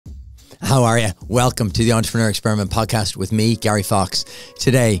How are you? Welcome to the Entrepreneur Experiment podcast with me, Gary Fox.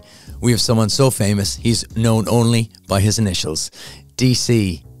 Today, we have someone so famous, he's known only by his initials,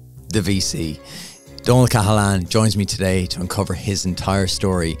 DC, the VC. DC Cahalane joins me today to uncover his entire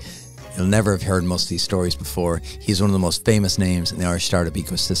story. You'll never have heard most of these stories before. He's one of the most famous names in the Irish startup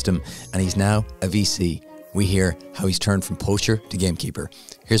ecosystem, and he's now a VC. We hear how he's turned from poacher to gamekeeper.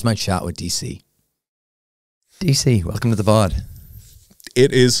 Here's my chat with DC. DC, welcome to the pod.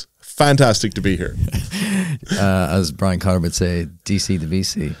 It is fantastic to be here. As Brian Connor would say, DC the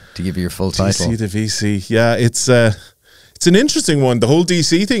VC, to give you your full title. DC the VC, yeah, it's an interesting one. The whole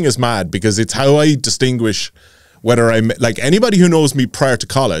DC thing is mad because it's how I distinguish whether I'm, like, anybody who knows me prior to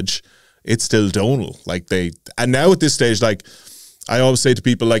college, it's still Donal. And now at this stage, like, I always say to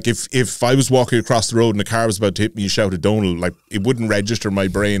people, like, if I was walking across the road and a car was about to hit me, you shouted Donal, like, it wouldn't register in my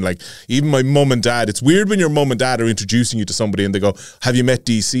brain. Like, even my mum and dad, it's weird when your mum and dad are introducing you to somebody and they go, have you met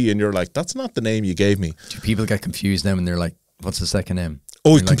DC? And you're like, that's not the name you gave me. Do people get confused now and they're like, what's the second name?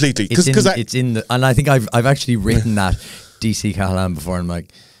 Oh, completely. Like, and I think I've actually written that DC Cahalane before, and I'm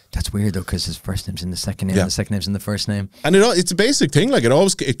like, that's weird though, because his first name's in the second name, the second name's in the first name. And it's a basic thing. Like,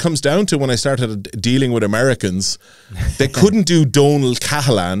 it comes down to when I started dealing with Americans, they couldn't do Donal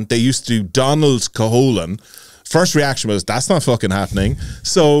Cahalane. They used to do Donald Cahalane. First reaction was, that's not fucking happening.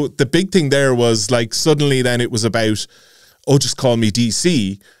 So the big thing there was, like, suddenly then it was about, oh, just call me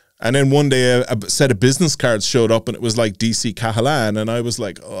DC. And then one day a set of business cards showed up and it was like DC Cahalane. And I was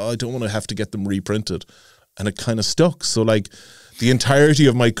like, oh, I don't want to have to get them reprinted. And it kind of stuck. So, like, the entirety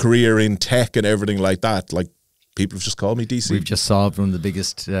of my career in tech and everything like that, like, people have just called me DC. We've just solved one of the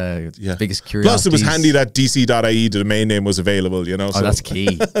biggest biggest curiosities. Plus, it was handy that DC.ie, the domain name, was available, you know. Oh, so that's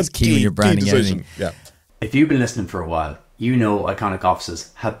key. That's key when you're branding anything. Yeah. If you've been listening for a while, you know Iconic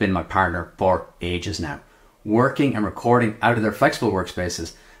Offices have been my partner for ages now. Working and recording out of their flexible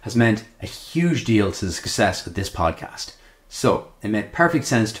workspaces has meant a huge deal to the success of this podcast. So it made perfect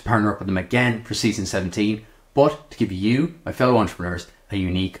sense to partner up with them again for season 17, but to give you, my fellow entrepreneurs, a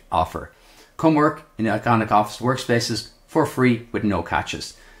unique offer. Come work in the Iconic Office workspaces for free with no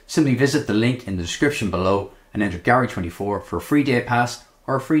catches. Simply visit the link in the description below and enter Gary24 for a free day pass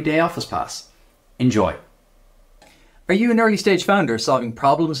or a free day office pass. Enjoy. Are you an early stage founder solving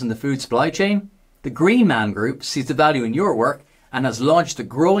problems in the food supply chain? The Green Man Group sees the value in your work and has launched the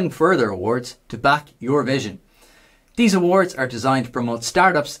Growing Further Awards to back your vision. These awards are designed to promote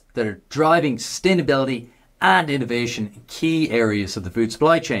startups that are driving sustainability and innovation in key areas of the food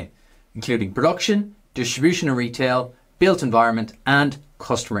supply chain, including production, distribution and retail, built environment, and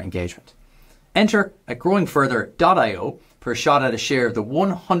customer engagement. Enter at growingfurther.io for a shot at a share of the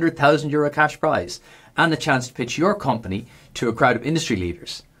 €100,000 cash prize and the chance to pitch your company to a crowd of industry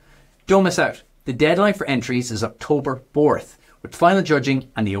leaders. Don't miss out. The deadline for entries is October 4th, with final judging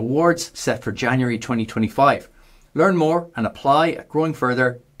and the awards set for January 2025. Learn more and apply at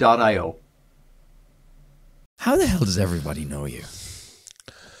growingfurther.io. How the hell does everybody know you?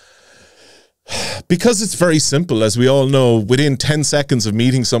 Because it's very simple. As we all know, within 10 seconds of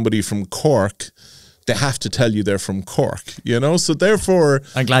meeting somebody from Cork, they have to tell you they're from Cork, you know? So therefore...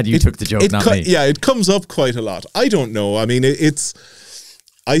 I'm glad you took the joke, not me. Yeah, it comes up quite a lot. I don't know. I mean,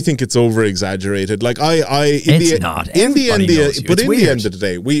 I think it's over-exaggerated. Like, it's not. Everybody knows you. But it's in weird. the end of the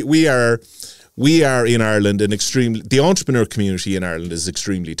day, we are in Ireland the entrepreneur community in Ireland is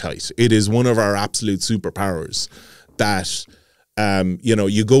extremely tight. It is one of our absolute superpowers that, you know,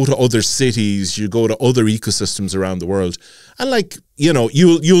 you go to other cities, you go to other ecosystems around the world, and, like, you know,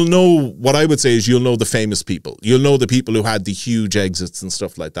 you'll know, what I would say is, you'll know the famous people. You'll know the people who had the huge exits and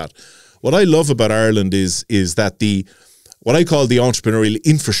stuff like that. What I love about Ireland is that what I call the entrepreneurial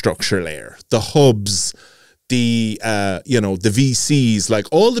infrastructure layer, the hubs, the VCs, like,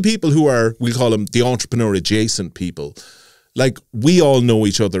 all the people who are, we'll call them the entrepreneur adjacent people, like, we all know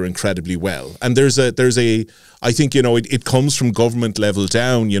each other incredibly well. And I think, you know, it comes from government level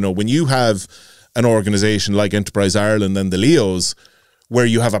down. You know, when you have an organization like Enterprise Ireland and the Leos, where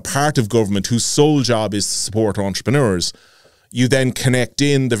you have a part of government whose sole job is to support entrepreneurs, you then connect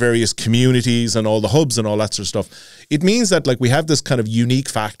in the various communities and all the hubs and all that sort of stuff. It means that, like, we have this kind of unique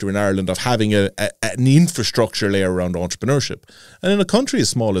factor in Ireland of having an infrastructure layer around entrepreneurship. And in a country as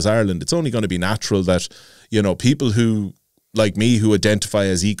small as Ireland, it's only going to be natural that, you know, people who, like me, who identify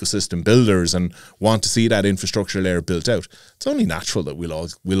as ecosystem builders and want to see that infrastructure layer built out, it's only natural that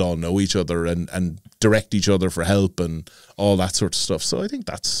we'll all know each other and direct each other for help and all that sort of stuff. So I think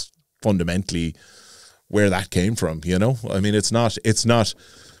that's fundamentally where that came from, you know? I mean, it's not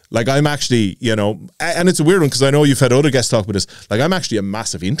like, I'm actually, you know, and it's a weird one because I know you've had other guests talk about this. Like, I'm actually a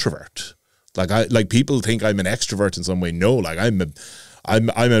massive introvert. Like, people think I'm an extrovert in some way. No, like, I'm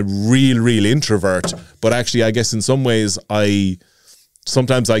a real introvert, but actually I guess in some ways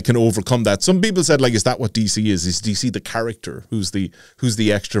sometimes I can overcome that. Some people said, like, is that what DC is? Is DC the character who's the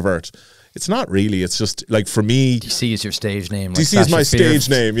extrovert? It's not really. It's just like, for me, DC is your stage name. DC is my stage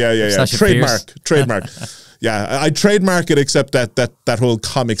name. Yeah. Trademark. Yeah, I'd trademark it, except that whole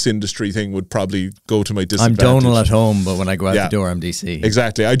comics industry thing would probably go to my disadvantage. I'm Donal at home, but when I go out the door, I'm DC.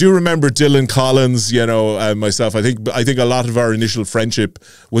 Exactly. I do remember Dylan Collins, myself. I think a lot of our initial friendship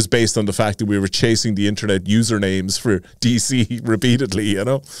was based on the fact that we were chasing the internet usernames for DC repeatedly,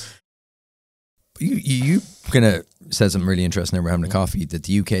 You kind of said something really interesting there. We're having a coffee, that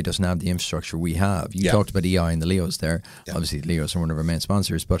the UK doesn't have the infrastructure we have. You talked about EI and the Leos there. Yeah. Obviously, the Leos are one of our main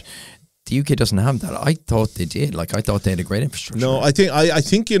sponsors, but the UK doesn't have that. I thought they did. Like, I thought they had a great infrastructure. No, I think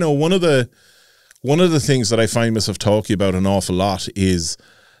one of the things that I find myself talking about an awful lot is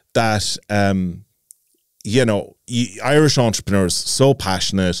that Irish entrepreneurs, so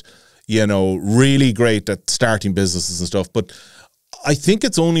passionate, really great at starting businesses and stuff, but I think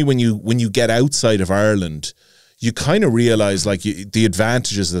it's only when you get outside of Ireland, you kind of realize, like, the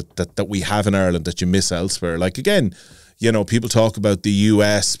advantages that we have in Ireland that you miss elsewhere. Like, again, people talk about the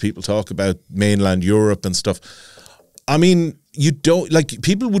US, people talk about mainland Europe and stuff. I mean, you don't, like,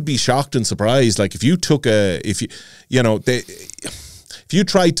 people would be shocked and surprised. Like, if you tried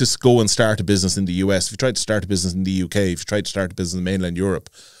to go and start a business in the US, if you tried to start a business in the UK, if you tried to start a business in mainland Europe,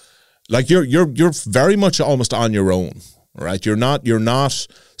 like, you're very much almost on your own. Right, you're not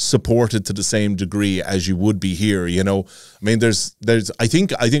supported to the same degree as you would be here. I mean, I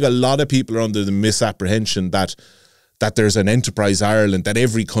think a lot of people are under the misapprehension that there's an Enterprise Ireland, that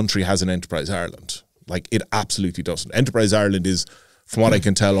every country has an Enterprise Ireland. Like, it absolutely doesn't. Enterprise Ireland is, from what I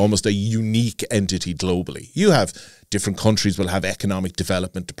can tell, almost a unique entity globally. You have different countries will have economic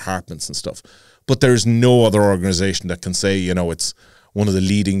development departments and stuff, but there's no other organization that can say, it's one of the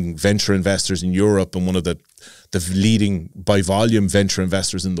leading venture investors in Europe and one of the leading by volume venture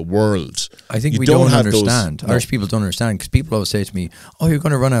investors in the world. I think we don't understand. Irish people don't understand, because people always say to me, "Oh, you're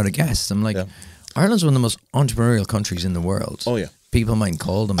going to run out of guests." I'm like, Ireland's one of the most entrepreneurial countries in the world. Oh yeah, people might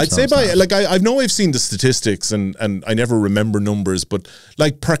call themselves. I'd say I've seen the statistics and I never remember numbers, but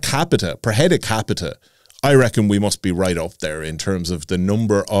like per head of capita, I reckon we must be right up there in terms of the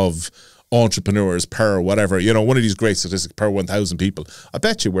number of entrepreneurs per whatever, one of these great statistics per 1,000 people. I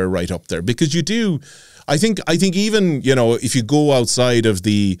bet you we're right up there, because you do. I think even, if you go outside of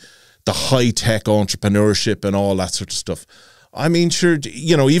the high-tech entrepreneurship and all that sort of stuff, I mean, sure,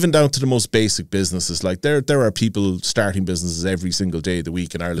 even down to the most basic businesses, like there are people starting businesses every single day of the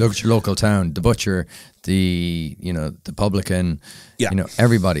week in Ireland. Look at your local town, the butcher, the publican,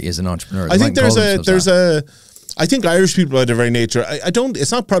 everybody is an entrepreneur. I think I think Irish people by their very nature,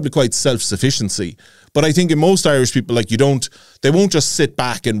 it's not probably quite self-sufficiency, but I think in most Irish people, like, they won't just sit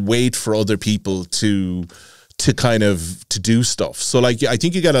back and wait for other people to do stuff. So, like, I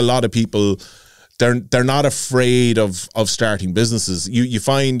think you get a lot of people, they're not afraid of starting businesses. You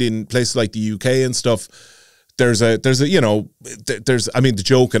find in places like the UK and stuff, there's I mean, the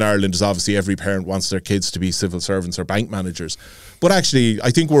joke in Ireland is obviously every parent wants their kids to be civil servants or bank managers. But actually, I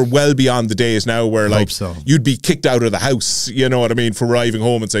think we're well beyond the days now where, like, you'd be kicked out of the house, you know what I mean, for arriving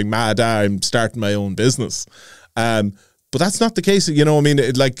home and saying, "Ma, Dad, I'm starting my own business." But that's not the case,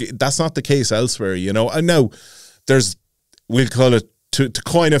 that's not the case elsewhere, And now we'll call it, to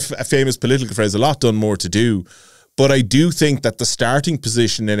coin a famous political phrase, a lot done, more to do. But I do think that the starting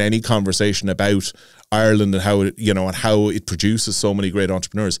position in any conversation about Ireland and how it produces so many great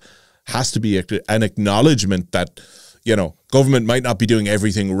entrepreneurs has to be an acknowledgement that, government might not be doing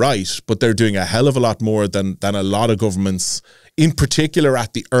everything right, but they're doing a hell of a lot more than a lot of governments, in particular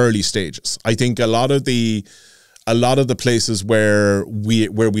at the early stages. I think a lot of the places where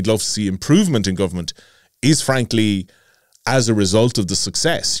we'd love to see improvement in government is, frankly, as a result of the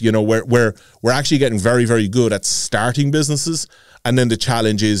success, where we're actually getting very, very good at starting businesses. And then the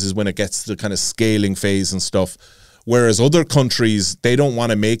challenge is when it gets to the kind of scaling phase and stuff, whereas other countries, they don't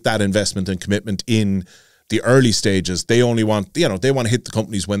want to make that investment and commitment in the early stages. They only want, they want to hit the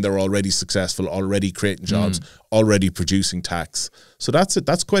companies when they're already successful, already creating jobs, already producing tax. So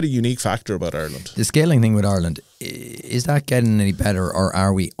that's quite a unique factor about Ireland. The scaling thing with Ireland, is that getting any better, or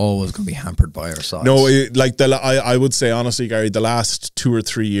are we always going to be hampered by our size? No, I would say, honestly, Gary, the last 2 or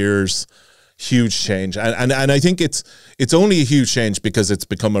 3 years, huge change. And I think it's only a huge change because it's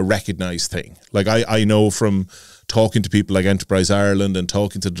become a recognised thing. Like, I know from talking to people like Enterprise Ireland and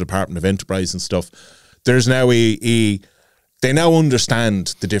talking to the Department of Enterprise and stuff, there's now they now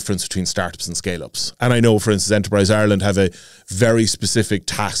understand the difference between startups and scale-ups. And I know, for instance, Enterprise Ireland have a very specific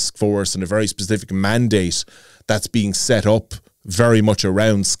task force and a very specific mandate that's being set up very much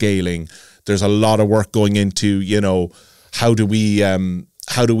around scaling. There's a lot of work going into, you know, how do we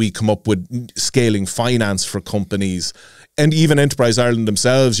come up with scaling finance for companies, and even Enterprise Ireland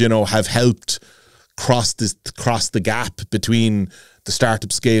themselves, you know, have helped cross the gap between the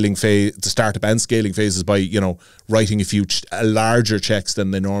startup scaling phase, the startup and scaling phases by, you know, writing a few larger checks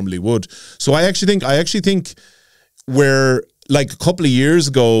than they normally would. So I actually think where, like a couple of years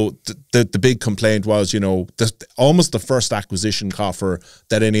ago, the big complaint was, you know, almost the first acquisition offer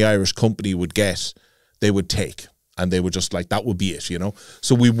that any Irish company would get, they would take. And they would just like, that would be it, you know.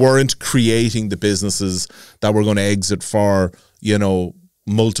 So we weren't creating the businesses that were going to exit for, you know,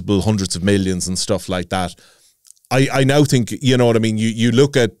 multiple hundreds of millions and stuff like that. I now think, you know what I mean, you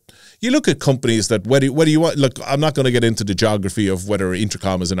look at companies that whether you want, look, I'm not going to get into the geography of whether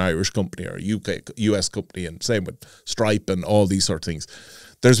Intercom is an Irish company or a US company, and same with Stripe and all these sort of things.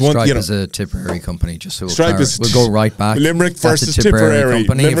 There's one, Stripe, you know, is a Tipperary company, just so Stripe we'll go right back. Limerick versus That's a Tipperary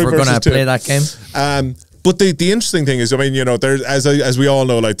company. Limerick if we're going to play that game. But the interesting thing is, I mean, you know, there's as we all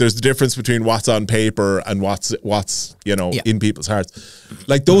know, like there's the difference between what's on paper and what's you know, in people's hearts.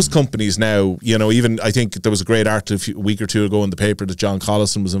 Like those companies now, you know, even I think there was a great article a week or two ago in the paper that John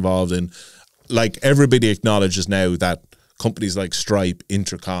Collison was involved in. Like everybody acknowledges now that companies like Stripe,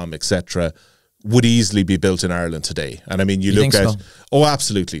 Intercom, etc., would easily be built in Ireland today. And I mean, you look at oh,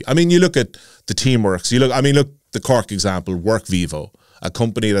 absolutely. I mean, you look at the Teamworks. Look the Cork example, WorkVivo. A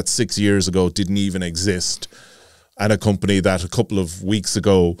company that 6 years ago didn't even exist, and a company that a couple of weeks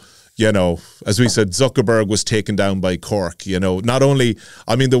ago, you know, as we said, Zuckerberg was taken down by Cork. You know, not only,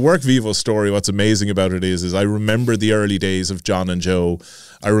 I mean, the WorkVivo story, what's amazing about it is I remember the early days of John and Joe.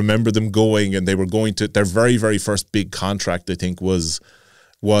 I remember them going, and they were going to, their very, very first big contract, I think, was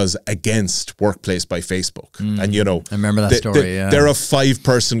against Workplace by Facebook. And, you know, I remember that story, yeah. They're a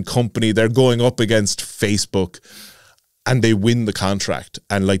 5-person company. They're going up against Facebook, and they win the contract.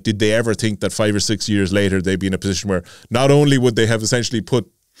 And like, did they ever think that 5 or 6 years later they'd be in a position where not only would they have essentially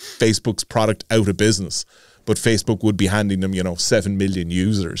put Facebook's product out of business, but Facebook would be handing them, you know, 7 million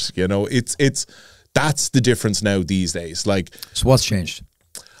users. You know, it's that's the difference now these days. Like, so what's changed?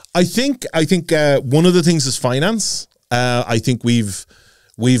 I think one of the things is finance. I think we've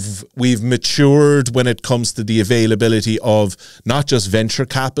matured when it comes to the availability of not just venture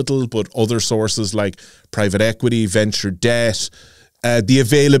capital, but other sources like private equity, venture debt. The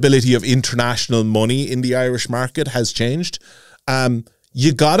availability of international money in the Irish market has changed.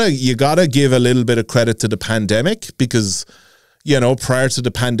 You gotta give a little bit of credit to the pandemic, because, you know, prior to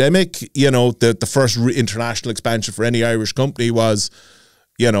the pandemic, you know, the first international expansion for any Irish company was,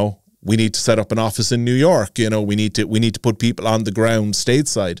 you know, we need to set up an office in New York. You know, we need to put people on the ground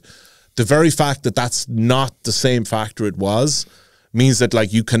stateside. The very fact that that's not the same factor it was means that,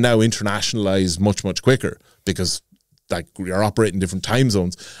 like, you can now internationalize much, much quicker, because like you're operating different time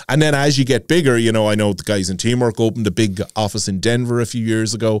zones. And then as you get bigger, you know, I know the guys in Teamwork opened a big office in Denver a few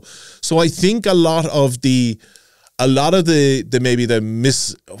years ago. So I think a lot of the maybe the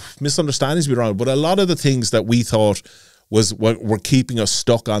misunderstandings be wrong, but a lot of the things that we thought was what were keeping us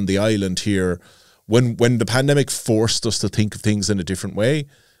stuck on the island here, when the pandemic forced us to think of things in a different way,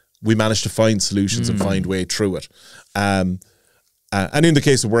 we managed to find solutions and find way through it. And in the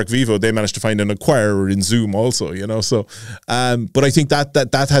case of WorkVivo, they managed to find an acquirer in Zoom also, you know. So, but I think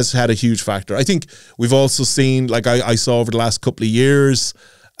that has had a huge factor. I think we've also seen, like I saw over the last couple of years,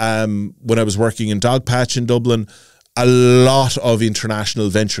 when I was working in Dogpatch in Dublin, a lot of international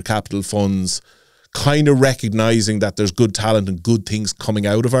venture capital funds kind of recognizing that there's good talent and good things coming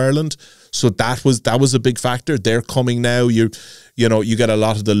out of Ireland. So that was a big factor. They're coming now. You know, you get a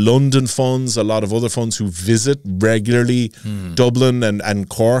lot of the London funds, a lot of other funds who visit regularly Dublin and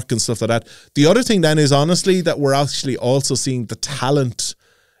Cork and stuff like that. The other thing then is, honestly, that we're actually also seeing the talent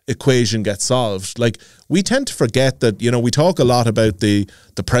equation get solved. Like, we tend to forget that, you know, we talk a lot about the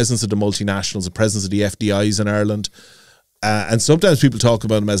presence of the multinationals, the presence of the FDIs in Ireland. And sometimes people talk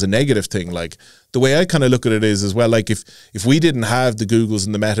about them as a negative thing. Like, the way I kind of look at it is as well, like, if we didn't have the Googles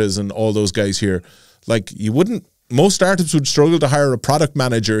and the Metas and all those guys here, like, most startups would struggle to hire a product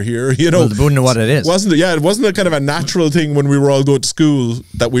manager here, you know. Well, they wouldn't know what it is. It wasn't a kind of a natural thing when we were all going to school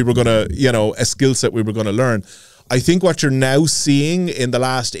that we were going to, you know, a skill set we were going to learn. I think what you're now seeing in the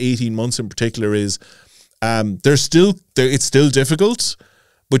last 18 months in particular is it's still difficult,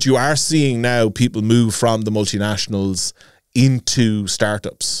 but you are seeing now people move from the multinationals into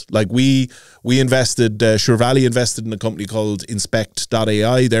startups. Like we invested, Sure Valley invested in a company called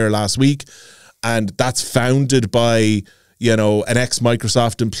Inspect.ai there last week, and that's founded by, you know, an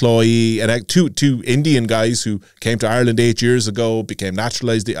ex-Microsoft employee and two Indian guys who came to Ireland 8 years ago, became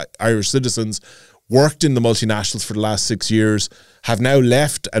naturalized Irish citizens, worked in the multinationals for the last 6 years, have now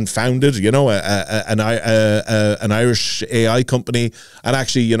left and founded, you know, an Irish AI company, and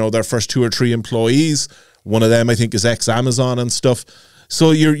actually, you know, their first 2 or 3 employees, one of them I think is ex-Amazon and stuff.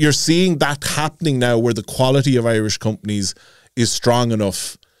 So you're seeing that happening now, where the quality of Irish companies is strong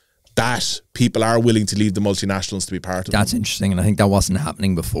enough that people are willing to leave the multinationals to be part of That's them. interesting, and I think that wasn't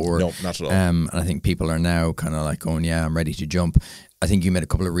happening before. No, not at all. And I think people are now kind of like going, yeah, I'm ready to jump. I think you made a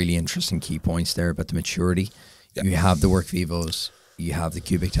couple of really interesting key points there about the maturity. Yeah. You have the Work Vivos, you have the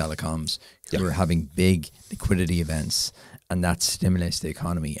Cubic Telecoms, who are having big liquidity events, and that stimulates the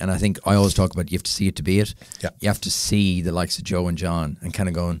economy. And I think I always talk about, you have to see it to be it. Yeah. You have to see the likes of Joe and John and kind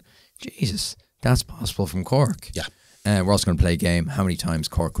of going, Jesus, that's possible from Cork. Yeah. We're also going to play a game. How many times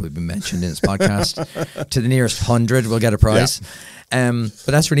Cork will be mentioned in this podcast? To the nearest 100, we'll get a prize. Yeah. But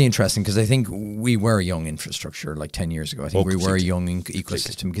that's really interesting, because I think we were a young infrastructure like 10 years ago. I think we were a young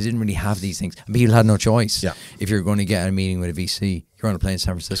ecosystem, because you didn't really have these things. And people had no choice. Yeah. If you're going to get a meeting with a VC, you're on a plane in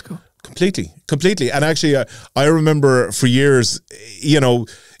San Francisco. Completely. And actually, I remember for years, you know,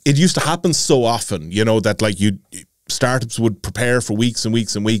 it used to happen so often, you know, that like startups would prepare for weeks and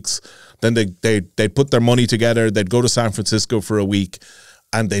weeks and weeks. Then they'd put their money together. They'd go to San Francisco for a week,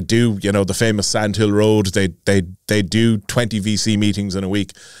 and they'd do, you know, the famous Sandhill Road. They'd do 20 VC meetings in a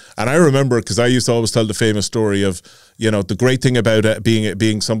week. And I remember, because I used to always tell the famous story of, you know, the great thing about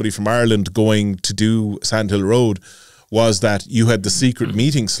being somebody from Ireland going to do Sandhill Road was that you had the secret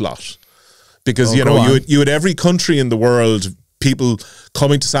meeting slot, because you had every country in the world, people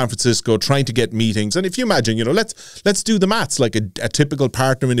coming to San Francisco trying to get meetings. And if you imagine, you know, let's do the maths, like a typical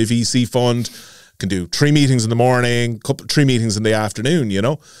partner in a VC fund can do 3 meetings in the morning, 3 meetings in the afternoon, you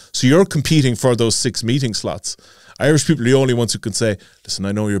know. So you're competing for those 6 meeting slots. Irish people are the only ones who can say, listen,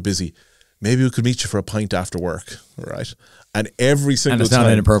 I know you're busy, maybe we could meet you for a pint after work, right? And every single time. And it's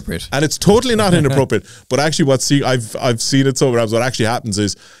not inappropriate. And it's totally not inappropriate. But actually I've seen it so much. What actually happens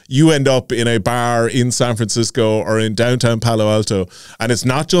is you end up in a bar in San Francisco or in downtown Palo Alto, and it's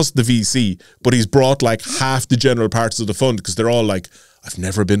not just the VC, but he's brought like half the general parts of the fund, because they're all like, I've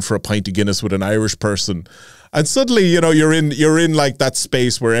never been for a pint of Guinness with an Irish person. And suddenly, you know, you're in like that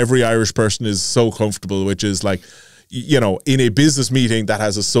space where every Irish person is so comfortable, which is like, you know, in a business meeting that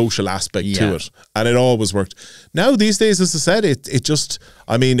has a social aspect to it. And it always worked. Now, these days, as I said, it just,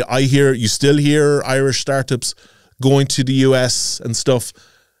 I mean, you still hear Irish startups going to the US and stuff,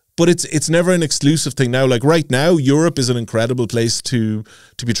 but it's never an exclusive thing now. Like right now, Europe is an incredible place to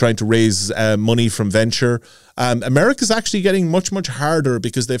be trying to raise money from venture. America's actually getting much harder,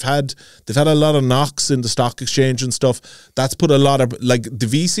 because they've had a lot of knocks in the stock exchange and stuff. That's put a lot of, like, the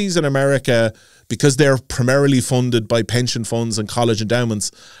VCs in America, because they're primarily funded by pension funds and college endowments,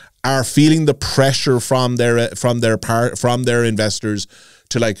 are feeling the pressure from their investors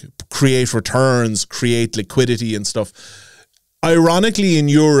to like create returns, create liquidity and stuff. Ironically, in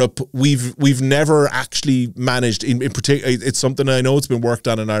Europe, we've never actually managed, in particular, it's something I know it's been worked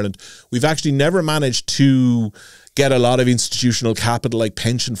on in Ireland, we've actually never managed to get a lot of institutional capital, like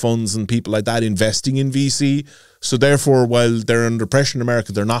pension funds and people like that, investing in VC. So therefore, while they're under pressure in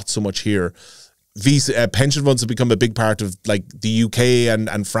America, they're not so much here. Pension funds have become a big part of, like, the UK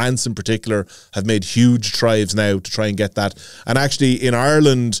and France in particular have made huge strides now to try and get that. And actually in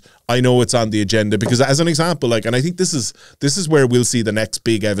Ireland, I know it's on the agenda, because as an example, like, and I think this is where we'll see the next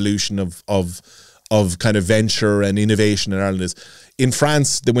big evolution of kind of venture and innovation in Ireland is in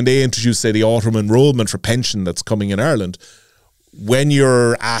France, when they introduce, say, the autumn enrollment for pension that's coming in Ireland, when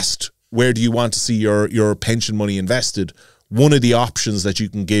you're asked, where do you want to see your pension money invested? One of the options that you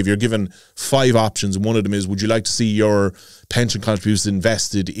can give, you're given 5 options, and one of them is, would you like to see your pension contributions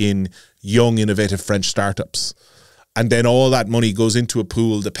invested in young, innovative French startups? And then all that money goes into a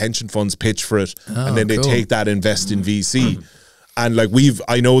pool, the pension funds pitch for it, and then they take that, invest in VC. And like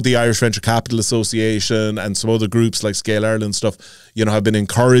I know the Irish Venture Capital Association and some other groups like Scale Ireland stuff, you know, have been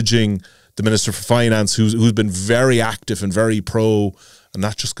encouraging the Minister for Finance, who's been very active and very pro, and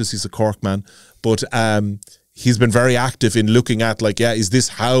not just because he's a Cork man, but he's been very active in looking at, like, is this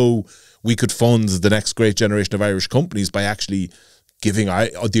how we could fund the next great generation of Irish companies, by actually giving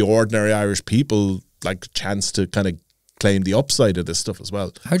the ordinary Irish people like a chance to kind of claim the upside of this stuff as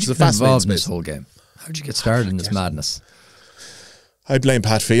well. How did you get involved in this whole game? How did you get started in this madness? I blame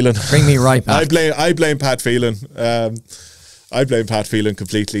Pat Phelan. Bring me right back. I blame Pat Phelan. I blame Pat Phelan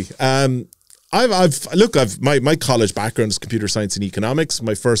completely. My college background is computer science and economics.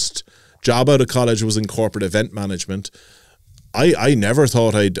 My first job out of college was in corporate event management. I never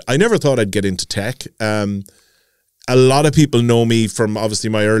thought I'd get into tech. A lot of people know me from obviously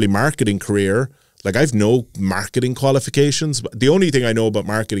my early marketing career. like I've no marketing qualifications. But the only thing I know about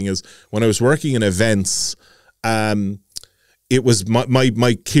marketing is when I was working in events, it was my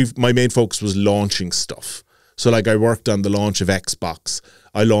main focus was launching stuff. So like I worked on the launch of Xbox.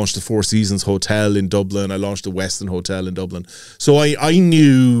 I launched the Four Seasons Hotel in Dublin. I launched the Westin Hotel in Dublin. So I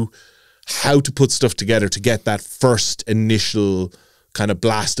knew how to put stuff together to get that first initial kind of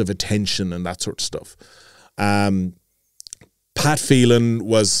blast of attention and that sort of stuff. Pat Phelan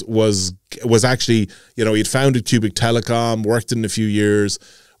was actually, you know, he'd founded Cubic Telecom, worked in a few years,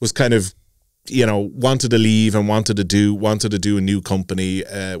 was kind of, you know, wanted to leave and wanted to do a new company,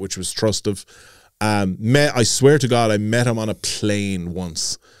 which was Trustive. I swear to God, I met him on a plane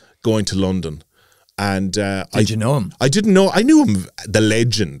once going to London. And did you know him? I didn't know. I knew him, the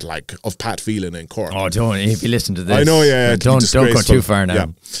legend, like, of Pat Phelan in Cork. Oh, don't, if you listen to this. I know, yeah. Don't go too far now.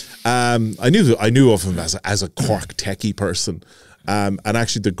 Yeah. I knew of him as a Cork techie person. And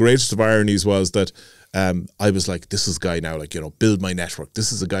actually the greatest of ironies was that I was like, this is a guy now, like, you know, build my network.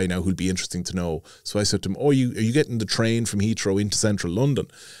 This is a guy now who'll be interesting to know. So I said to him, oh, are you getting the train from Heathrow into central London?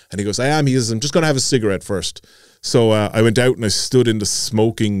 And he goes, I am. He says, I'm just going to have a cigarette first. So I went out and I stood in the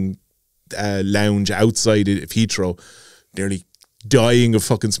smoking lounge outside of Heathrow, nearly dying of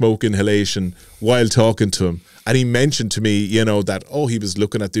fucking smoke inhalation while talking to him. And he mentioned to me, you know, that, oh, he was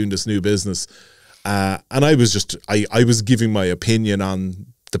looking at doing this new business. And I was just, I was giving my opinion on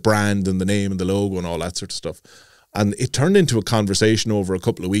the brand and the name and the logo and all that sort of stuff. And it turned into a conversation over a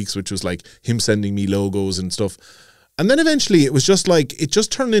couple of weeks, which was like him sending me logos and stuff. And then eventually it was just like, it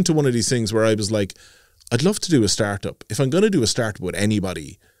just turned into one of these things where I was like, I'd love to do a startup. If I'm going to do a startup with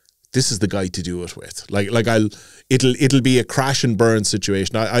anybody, this is the guy to do it with. It'll be a crash and burn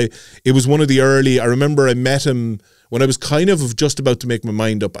situation. It was one of the early, I remember I met him when I was kind of just about to make my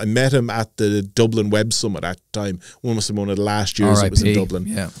mind up. I met him at the Dublin Web Summit at the time. One must have been one of the last years it was in Dublin.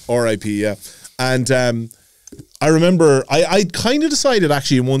 Yeah. RIP, yeah. And I remember I kind of decided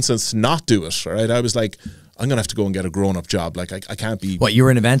actually in one sense to not do it, right? I was like, I'm gonna have to go and get a grown-up job. Like I can't be. What, you were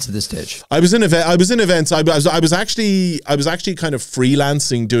in events at this stage? I was in events. I was actually kind of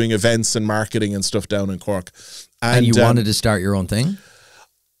freelancing, doing events and marketing and stuff down in Cork. And you wanted to start your own thing?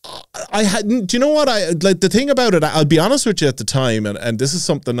 I hadn't. Do you know what the thing about it? I'll be honest with you at the time, and this is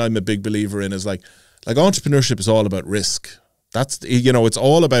something I'm a big believer in. Is like entrepreneurship is all about risk. That's, you know, it's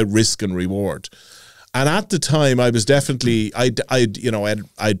all about risk and reward. And at the time, I was definitely, I'd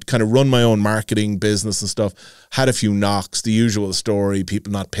kind of run my own marketing business and stuff, had a few knocks, the usual story,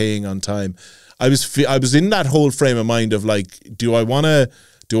 people not paying on time. I was in that whole frame of mind of like, do I want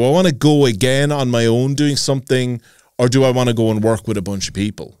to go again on my own doing something, or do I want to go and work with a bunch of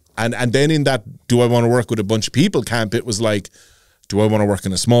people? And then in that, do I want to work with a bunch of people camp, it was like, do I want to work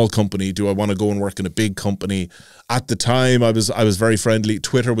in a small company? Do I want to go and work in a big company? At the time, I was very friendly.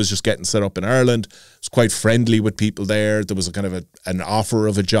 Twitter was just getting set up in Ireland. I was quite friendly with people there. There was a kind of an offer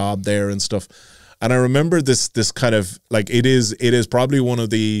of a job there and stuff. And I remember this kind of like, it is probably one of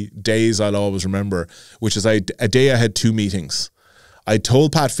the days I'll always remember, which is a day I had 2 meetings. I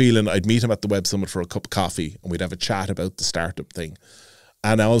told Pat Phelan I'd meet him at the Web Summit for a cup of coffee and we'd have a chat about the startup thing.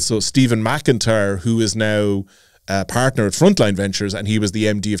 And also Stephen McIntyre, who is now partner at Frontline Ventures, and he was the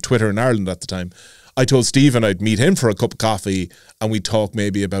MD of Twitter in Ireland at the time. I told Stephen I'd meet him for a cup of coffee and we'd talk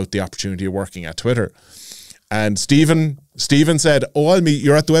maybe about the opportunity of working at Twitter. And Stephen said, oh,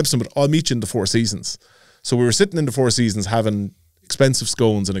 you're at the Web Summit, I'll meet you in the Four Seasons. So we were sitting in the Four Seasons having expensive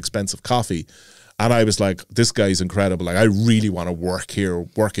scones and expensive coffee. And I was like, this guy's incredible. Like, I really want to work here,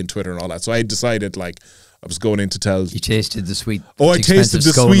 work in Twitter and all that. So I decided, like, I was going in to tell. You tasted the sweet. Oh, I tasted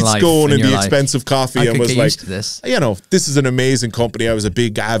the sweet scone and the expensive coffee, and was like, this. You know, this is an amazing company. I was a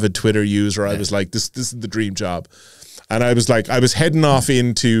big avid Twitter user. I was like, this is the dream job. And I was like, I was heading off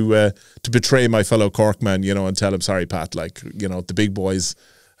into to betray my fellow Corkman, you know, and tell him, sorry, Pat, like, you know, the big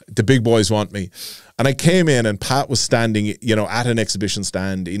boys want me. And I came in and Pat was standing, you know, at an exhibition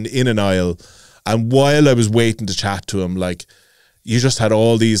stand in an aisle. And while I was waiting to chat to him, like, you just had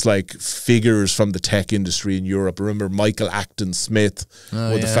all these like figures from the tech industry in Europe. I remember Michael Acton Smith,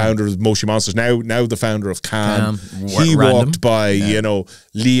 the founder of Moshi Monsters, now the founder of Calm. He walked by, you know,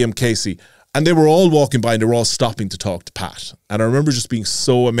 Liam Casey. And they were all walking by and they were all stopping to talk to Pat. And I remember just being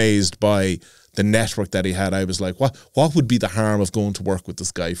so amazed by the network that he had. I was like, what would be the harm of going to work with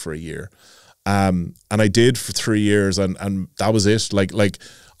this guy for a year? And I did for 3 years and that was it. Like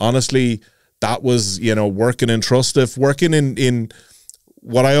honestly, that was, you know, working in Trustive, working in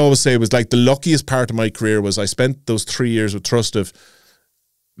what I always say was like the luckiest part of my career was I spent those 3 years with Trustive,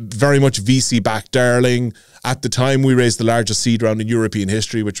 very much VC-backed darling. At the time, we raised the largest seed round in European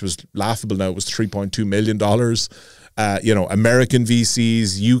history, which was laughable now. It was $3.2 million. You know, American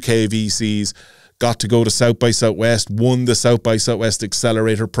VCs, UK VCs, got to go to South by Southwest, won the South by Southwest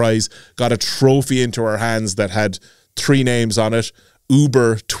Accelerator Prize, got a trophy into our hands that had 3 names on it: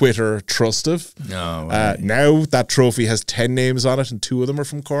 Uber, Twitter, Trustive. No now that trophy has 10 names on it, and 2 of them are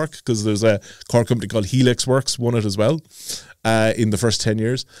from Cork, because there's a Cork company called Helix Works won it as well in the first 10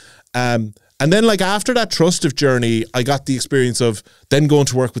 years. And then, like, after that Trustive journey, I got the experience of then going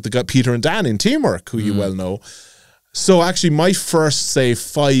to work with the Peter and Dan in Teamwork, who you well know. So actually my first, say,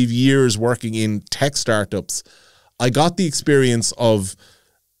 5 years working in tech startups, I got the experience of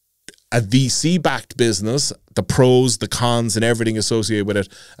a VC-backed business, the pros, the cons, and everything associated with it.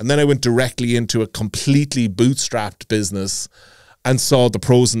 And then I went directly into a completely bootstrapped business and saw the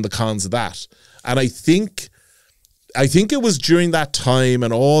pros and the cons of that. And I think it was during that time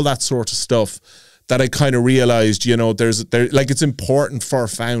and all that sort of stuff that I kind of realized, you know, it's important for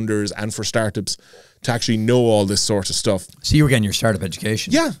founders and for startups to actually know all this sort of stuff. So you were getting your startup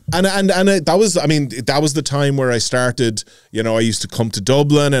education. Yeah. And that was the time where I started, you know, I used to come to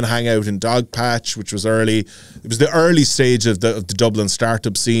Dublin and hang out in Dogpatch, which was early. It was the early stage of the Dublin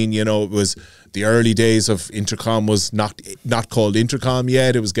startup scene. You know, it was the early days of Intercom, was not called Intercom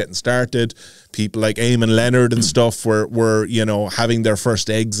yet. It was getting started. People like Eamon Leonard and stuff were, you know, having their first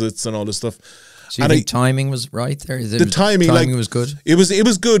exits and all this stuff. So you think timing was right there? Timing was good. It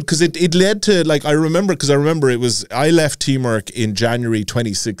was good because it led to, like, I remember I left Teamwork in January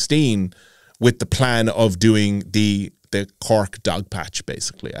 2016 with the plan of doing the Cork Dog Patch.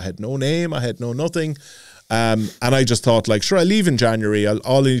 Basically, I had no name, I had no nothing, and I just thought, like, sure, I leave in January.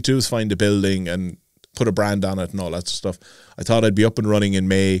 All I need to do is find a building and put a brand on it and all that stuff. I thought I'd be up and running in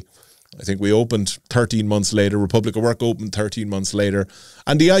May. I think we opened 13 months later. Republic of Work opened 13 months later.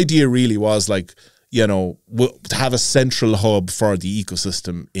 And the idea really was, like, you know, to have a central hub for the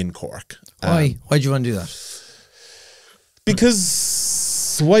ecosystem in Cork. Why? Why did you want to do that?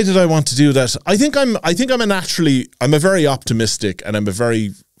 Because why did I want to do that? I think I'm a very optimistic and I'm a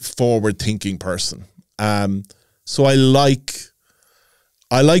very forward-thinking person. So I like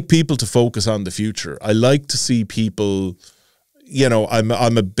people to focus on the future. I like to see people. You know,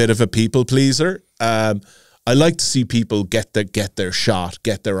 I'm a bit of a people pleaser. I like to see people get their shot,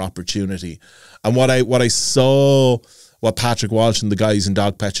 get their opportunity. And what I saw, what Patrick Walsh and the guys in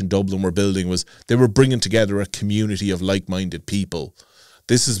Dogpatch in Dublin were building was they were bringing together a community of like-minded people.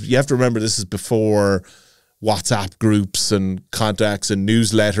 You have to remember, this is before WhatsApp groups and contacts and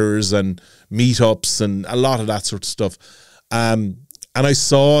newsletters and meetups and a lot of that sort of stuff. And I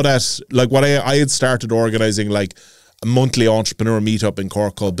saw that, like, what I had started organizing, like, a monthly entrepreneur meetup in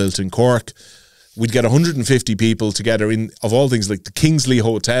Cork called Built in Cork. We'd get 150 people together in, of all things, like the Kingsley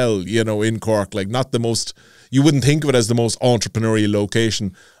Hotel, you know, in Cork. Like, not the most, you wouldn't think of it as the most entrepreneurial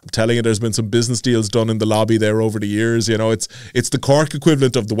location. I'm telling you, there's been some business deals done in the lobby there over the years. You know, it's the Cork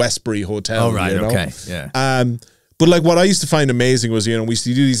equivalent of the Westbury Hotel. Oh, right, you know? okay, yeah. But, like, what I used to find amazing was, you know, we used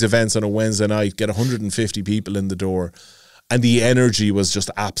to do these events on a Wednesday night, get 150 people in the door. And the energy was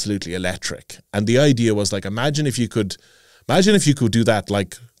just absolutely electric. And the idea was, like, imagine if you could do that,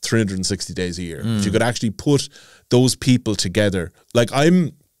 like, 360 days a year. If you could actually put those people together. Like,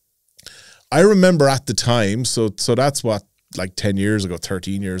 I remember at the time, so that's what, like, 10 years ago,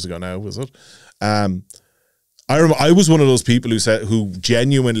 13 years ago now, was it? I was one of those people who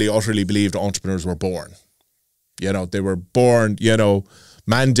genuinely, utterly believed entrepreneurs were born. You know, they were born, you know,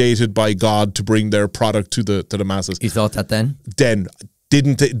 mandated by God to bring their product to the masses. You thought that then? Then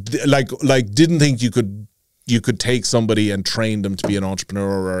didn't think you could take somebody and train them to be an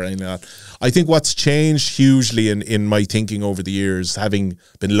entrepreneur or anything like that. I think what's changed hugely in my thinking over the years, having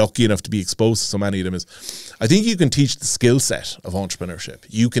been lucky enough to be exposed to so many of them, is I think you can teach the skill set of entrepreneurship.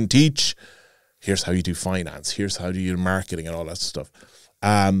 You can teach, here's how you do finance, here's how you do marketing and all that stuff.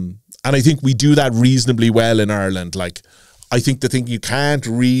 And I think we do that reasonably well in Ireland. Like, I think the thing you can't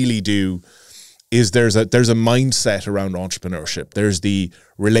really do is there's a mindset around entrepreneurship. There's the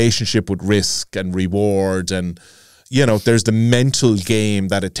relationship with risk and reward, and, you know, there's the mental game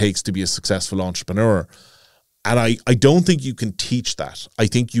that it takes to be a successful entrepreneur. And I don't think you can teach that. I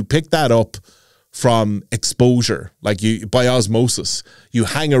think you pick that up from exposure, like, by osmosis. You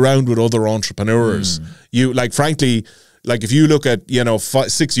hang around with other entrepreneurs. You, like, frankly, like, if you look at, you know,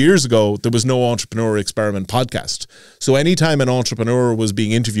 6 years ago, there was no Entrepreneur Experiment podcast. So anytime an entrepreneur was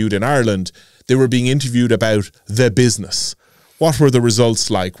being interviewed in Ireland, they were being interviewed about the business. What were the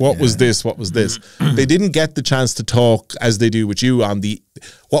results like? What was this? What was this? They didn't get the chance to talk as they do with you on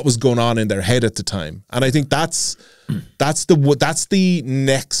what was going on in their head at the time. And I think that's the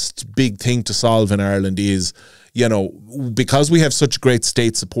next big thing to solve in Ireland is, you know, because we have such great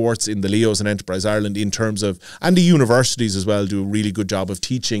state supports in the Leos and Enterprise Ireland in terms of, and the universities as well do a really good job of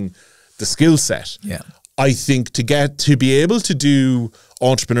teaching the skill set. Yeah. I think to be able to do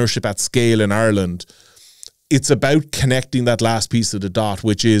entrepreneurship at scale in Ireland, it's about connecting that last piece of the dot,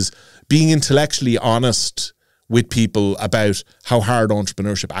 which is being intellectually honest with people about how hard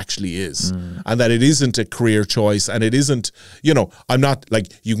entrepreneurship actually is, and that it isn't a career choice, and it isn't, you know, I'm not like,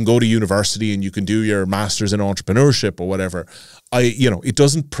 you can go to university and you can do your master's in entrepreneurship or whatever. It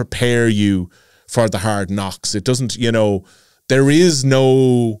doesn't prepare you for the hard knocks. It doesn't, there is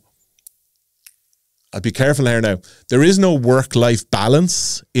no, I'll be careful here now, there is no work-life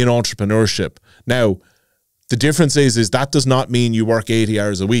balance in entrepreneurship. Now, the difference is that does not mean you work 80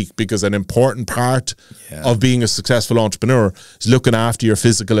 hours a week, because an important part of being a successful entrepreneur is looking after your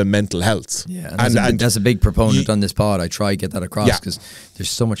physical and mental health. Yeah, and that's a big proponent on this pod. I try to get that across because there's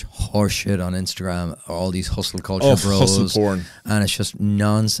so much horse shit on Instagram, all these hustle culture bros. Hustle porn. And it's just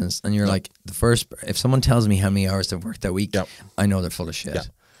nonsense. And you're like, if someone tells me how many hours they've worked that week, I know they're full of shit. Yeah.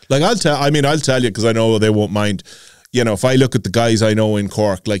 Like I'll tell you, because I know they won't mind. If I look at the guys I know in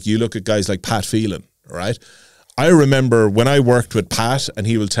Cork, like you look at guys like Pat Phelan, right? I remember when I worked with Pat, and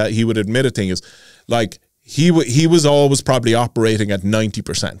he would admit a thing is, like, he was always probably operating at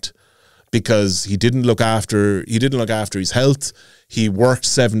 90% because he didn't look after his health. He worked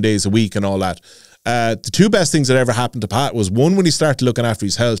 7 days a week and all that. The two best things that ever happened to Pat was, one, when he started looking after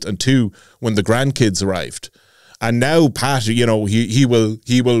his health, and two, when the grandkids arrived. And now Pat, he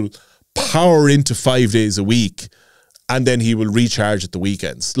will power into 5 days a week, and then he will recharge at the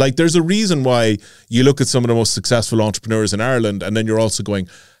weekends. Like, there's a reason why you look at some of the most successful entrepreneurs in Ireland, and then you're also going,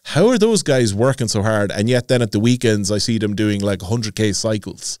 how are those guys working so hard? And yet then at the weekends, I see them doing like 100K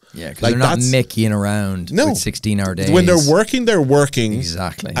cycles. Yeah, because they're not mickeying around with 16-hour days. When they're working.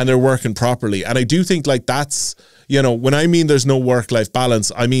 Exactly. And they're working properly. And I do think, like, that's, when I mean there's no work-life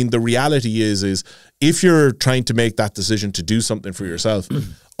balance, I mean the reality is if you're trying to make that decision to do something for yourself,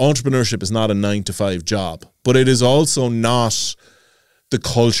 entrepreneurship is not a 9-to-5 job, but it is also not the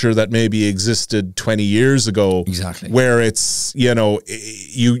culture that maybe existed 20 years ago. Exactly. Where it's,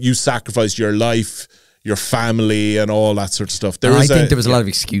 you sacrifice your life, your family, and all that sort of stuff. I think there was a lot of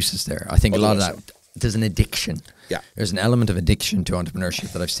excuses there. I think a lot of that, there's an addiction. Yeah. There's an element of addiction to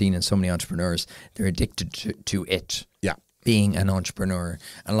entrepreneurship that I've seen in so many entrepreneurs. They're addicted to it. Yeah. Being an entrepreneur.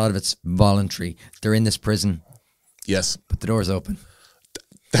 And a lot of it's voluntary. They're in this prison. Yes. But the door's open.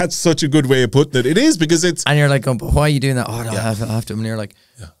 That's such a good way of putting it. It is, because it's... And you're like, oh, but why are you doing that? Oh, no, I have to. And you're like,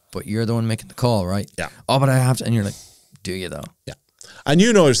 but you're the one making the call, right? Yeah. Oh, but I have to. And you're like, do you though? Yeah. And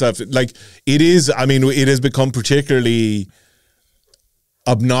you know yourself, like, it has become particularly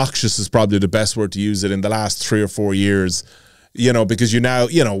obnoxious, is probably the best word to use it, in the last 3 or 4 years, because you now,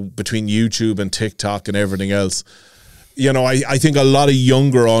 between YouTube and TikTok and everything else, I think a lot of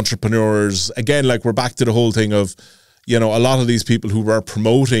younger entrepreneurs, again, like, we're back to the whole thing of, a lot of these people who were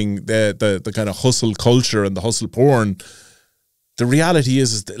promoting the kind of hustle culture and the hustle porn. The reality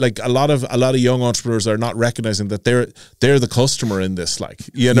is like a lot of young entrepreneurs are not recognizing that they're the customer in this. Like,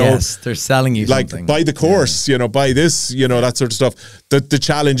 yes, they're selling you like something. Buy the course, buy this, that sort of stuff. The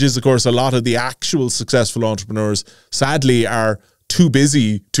challenge is, of course, a lot of the actual successful entrepreneurs, sadly, are too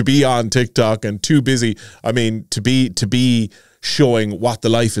busy to be on TikTok and too busy, to be showing what the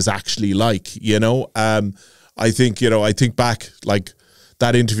life is actually like. I think back, like,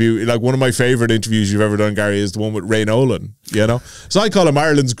 that interview, like, one of my favorite interviews you've ever done, Gary, is the one with Ray Nolan, So I call him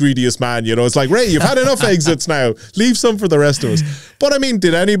Ireland's greediest man, It's like, Ray, you've had enough exits now. Leave some for the rest of us. But,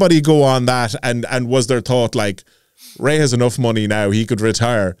 did anybody go on that and was their thought, like, Ray has enough money now, he could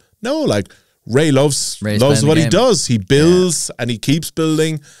retire? No, like, Ray loves what he does. He builds and he keeps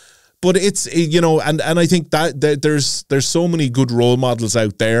building. But it's, and I think that there's so many good role models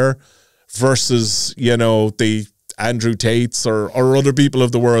out there versus, the Andrew Tates or other people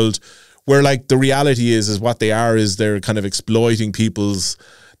of the world, where, like, the reality is what they are is they're kind of exploiting people's,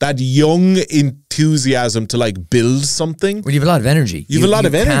 that young enthusiasm to, like, build something. Well, you have a lot of energy. You have a lot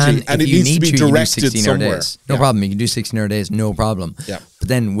of energy, and it needs to be directed somewhere. Days. No problem. You can do 16-hour days, no problem. Yeah. But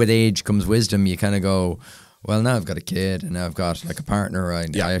then with age comes wisdom. You kind of go, well, now I've got a kid and now I've got, like, a partner. I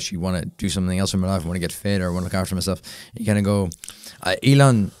actually want to do something else in my life. I want to get fit, or I want to look after myself. You kind of go,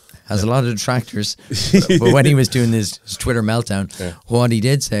 Elon has a lot of detractors, but when he was doing his Twitter meltdown, what he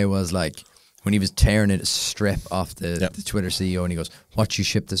did say was, like, when he was tearing it a strip off the Twitter CEO, and he goes, what you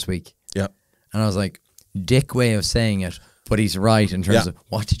shipped this week? Yeah. And I was like, dick way of saying it, but he's right in terms of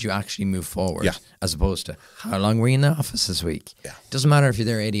what did you actually move forward, as opposed to how long were you in the office this week? Yeah. Doesn't matter if you're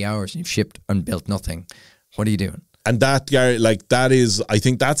there 80 hours and you've shipped and built nothing. What are you doing? And that, Gary, like, that is, I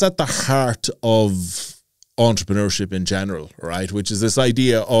think that's at the heart of entrepreneurship in general, right? Which is this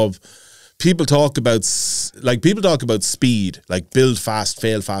idea of people talk about speed, like build fast,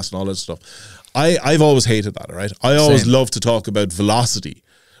 fail fast, and all that stuff. I've always hated that. All right, I always love to talk about velocity,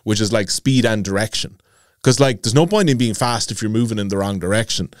 which is like speed and direction, because like there's no point in being fast if you're moving in the wrong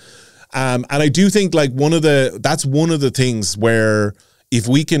direction. And I do think like that's one of the things where if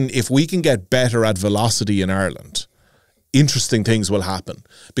we can get better at velocity in Ireland, interesting things will happen.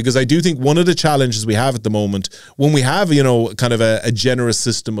 Because I do think one of the challenges we have at the moment, when we have, you know, kind of a generous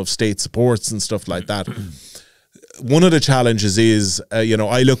system of state supports and stuff like that, one of the challenges is, you know,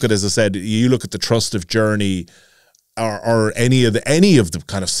 I look at, as I said, you look at the Trustive journey or any of the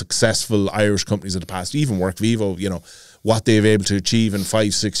kind of successful Irish companies of the past, even WorkVivo, you know, what they've able to achieve in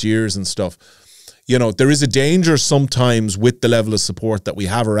 5-6 years and stuff. You know, there is a danger sometimes with the level of support that we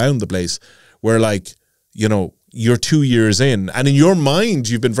have around the place where, like, you know, you're 2 years in and in your mind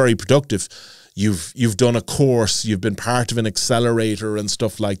you've been very productive. You've done a course, you've been part of an accelerator and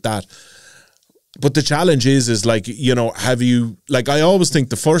stuff like that. But the challenge is like, you know, I always think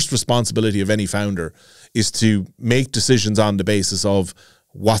the first responsibility of any founder is to make decisions on the basis of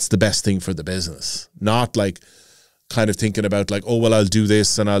what's the best thing for the business, not like kind of thinking about like, oh, well, I'll do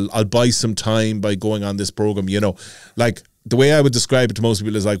this and I'll buy some time by going on this program, you know. Like the way I would describe it to most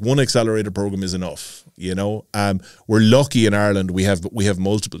people is like one accelerator program is enough, you know. We're lucky in Ireland, we have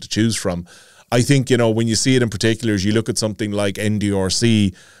multiple to choose from. I think, you know, when you see it in particular, as you look at something like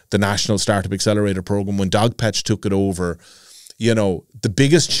NDRC, the National Startup Accelerator Program, when Dogpatch took it over, you know, the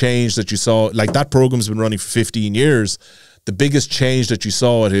biggest change that you saw, like that program's been running for 15 years. The biggest change that you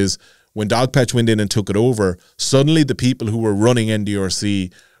saw it is when Dogpatch went in and took it over, suddenly the people who were running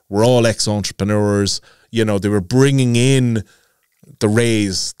NDRC were all ex-entrepreneurs. You know, they were bringing in the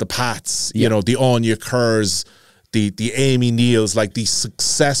Rays, the Pats, you know, the Anya Kerrs, the Amy Neils, like these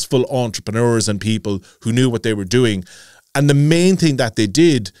successful entrepreneurs and people who knew what they were doing. And the main thing that they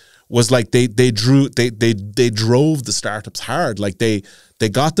did was like they drove the startups hard. Like they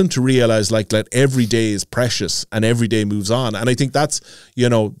got them to realize like that every day is precious and every day moves on. And I think that's, you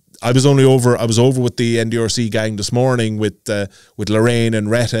know, I was over with the NDRC gang this morning with Lorraine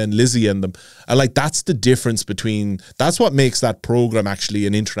and Retta and Lizzie and them. And like that's the difference that's what makes that program actually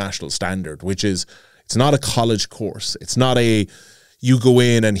an international standard, which is it's not a college course. It's not you go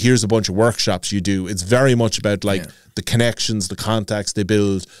in and here's a bunch of workshops you do. It's very much about like the connections, the contacts they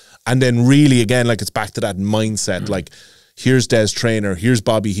build. And then really, again, like it's back to that mindset. Like here's Des Traynor, here's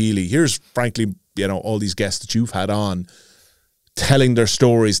Bobby Healy, here's frankly, you know, all these guests that you've had on telling their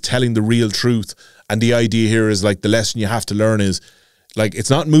stories, telling the real truth. And the idea here is like the lesson you have to learn is like, it's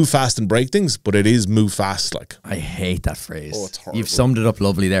not move fast and break things, but it is move fast. Like, I hate that phrase. Oh, it's horrible. You've summed it up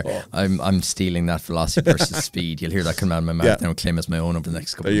lovely there. Oh. I'm stealing that velocity versus speed. You'll hear that come out of my mouth and I'll claim as my own over the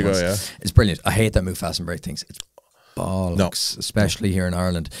next couple of months. Go, It's brilliant. I hate that move fast and break things. It's bollocks, especially here in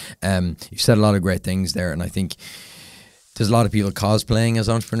Ireland. You've said a lot of great things there, and I think there's a lot of people cosplaying as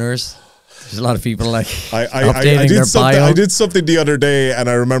entrepreneurs. There's a lot of people like updating their bio. I did something the other day, and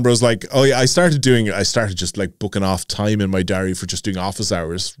I remember I was like, oh yeah, I started just like booking off time in my diary for just doing office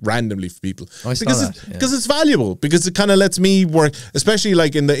hours randomly for people. Because it's valuable, because it kind of lets me work, especially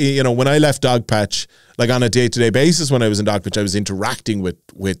like in the, you know, when I left Dogpatch, like on a day-to-day basis when I was in Dogpatch, I was interacting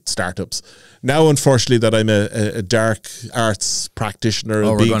with startups. Now, unfortunately, that I'm a dark arts practitioner,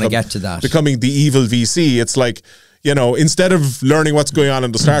 we're going to get to that, becoming the evil VC, it's like, you know, instead of learning what's going on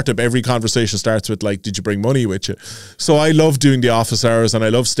in the startup, every conversation starts with like, did you bring money with you? So I love doing the office hours and I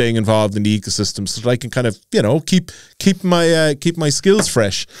love staying involved in the ecosystem so that I can kind of, you know, keep my skills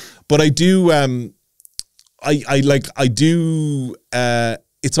fresh. But I do,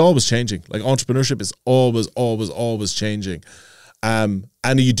 it's always changing. Like entrepreneurship is always changing. And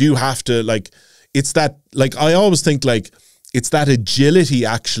you do have to like, it's that, like, I always think like, it's that agility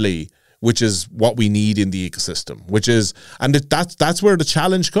actually, which is what we need in the ecosystem, that's where the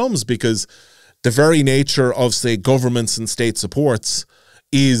challenge comes, because the very nature of, say, governments and state supports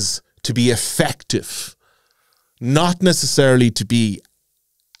is to be effective, not necessarily to be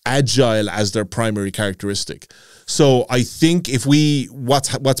agile as their primary characteristic. So I think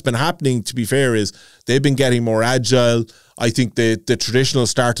what's been happening, to be fair, is they've been getting more agile. I think the traditional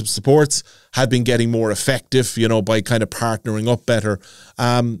startup supports have been getting more effective, you know, by kind of partnering up better.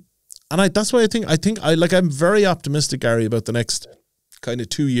 And that's why I'm very optimistic, Gary, about the next kind of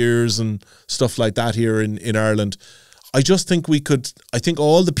 2 years and stuff like that here in Ireland. I just think I think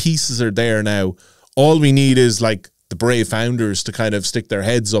all the pieces are there now. All we need is like the brave founders to kind of stick their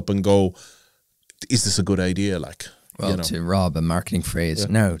heads up and go, is this a good idea? Like, well, you know. To Rob, a marketing phrase.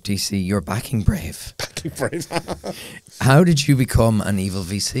 Yeah. No, DC, you're backing brave. Backing brave. How did you become an evil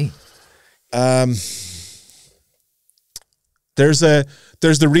VC? there's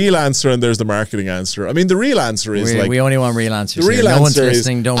the real answer and there's the marketing answer. I mean, the real answer is we only want real answers. The real here. No one's answer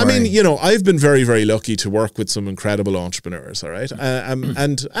listening. is, Don't worry. I mean, you know, I've been very, very lucky to work with some incredible entrepreneurs. All right,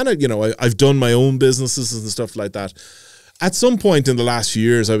 and you know, I've done my own businesses and stuff like that. At some point in the last few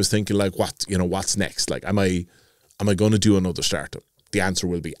years, I was thinking like, what's next? Like, am I going to do another startup? The answer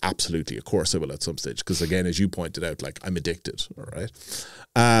will be absolutely, of course I will at some stage. Because again, as you pointed out, like I'm addicted. All right.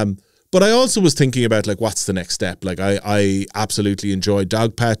 But I also was thinking about like, what's the next step? Like I absolutely enjoyed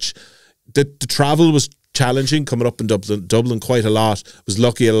Dogpatch. The travel was challenging coming up in Dublin quite a lot. Was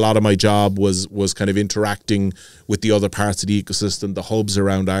lucky a lot of my job was kind of interacting with the other parts of the ecosystem, the hubs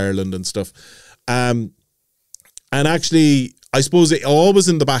around Ireland and stuff. And actually, I suppose it always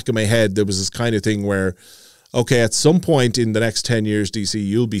in the back of my head, there was this kind of thing where, okay, at some point in the next 10 years, DC,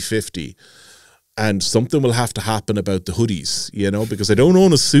 you'll be 50. And something will have to happen about the hoodies, you know, because I don't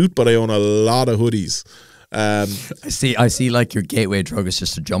own a suit, but I own a lot of hoodies. I see. Like your gateway drug is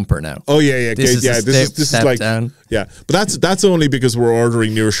just a jumper now. Oh yeah. This is like down. Yeah, but that's only because we're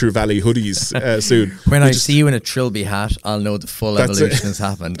ordering Nearsure Valley hoodies soon. When I see you in a Trilby hat, I'll know the full evolution has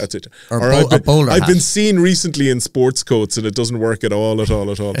happened. That's it. Or a bowler hat. I've been seen recently in sports coats, and it doesn't work at all.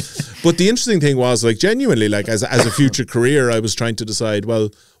 But the interesting thing was, like, genuinely, like as a future career, I was trying to decide, well,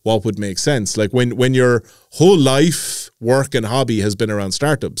 what would make sense. Like when your whole life, work, and hobby has been around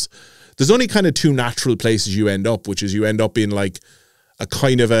startups, there's only kind of two natural places you end up, which is you end up in like a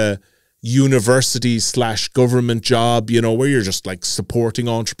kind of a university/government job, you know, where you're just like supporting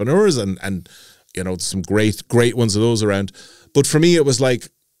entrepreneurs and you know, some great ones of those around. But for me, it was like,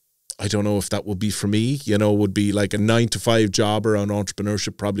 I don't know if that would be for me, you know, would be like a 9-to-5 job around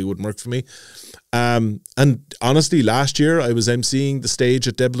entrepreneurship probably wouldn't work for me. And honestly, last year I was emceeing the stage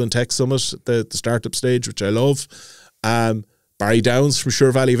at Dublin Tech Summit, the startup stage, which I love. Barry Downs from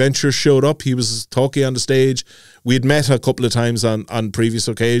Sure Valley Ventures showed up. He was talking on the stage. We had met a couple of times on previous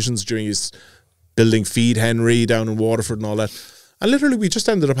occasions during his building Feed Henry down in Waterford and all that. And literally we just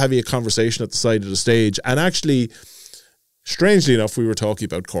ended up having a conversation at the side of the stage. And actually, strangely enough, we were talking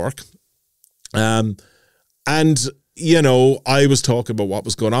about Cork. And, you know, I was talking about what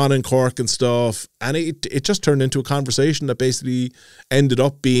was going on in Cork and stuff. And it just turned into a conversation that basically ended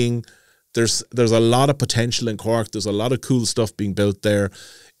up being, there's a lot of potential in Cork. There's a lot of cool stuff being built there.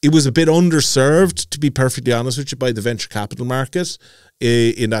 It was a bit underserved, to be perfectly honest with you, by the venture capital market,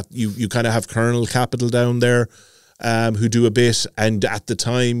 in that you kind of have Kernel Capital down there who do a bit. And at the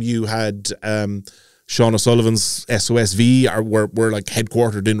time you had Sean O'Sullivan's SOSV were like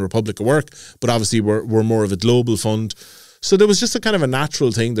headquartered in Republic of Work, but obviously we're more of a global fund. So there was just a kind of a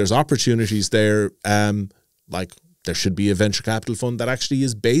natural thing. There's opportunities there. Like there should be a venture capital fund that actually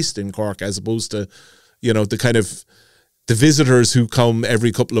is based in Cork, as opposed to, you know, the kind of the visitors who come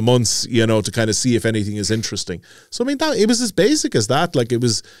every couple of months, you know, to kind of see if anything is interesting. So I mean, that it was as basic as that. Like it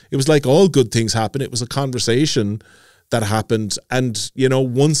was like all good things happen. It was a conversation that happened, and you know,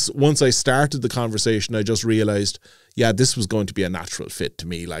 once I started the conversation, I just realized, yeah, this was going to be a natural fit to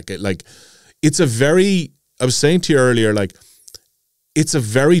me. Like it's a very, I was saying to you earlier, like it's a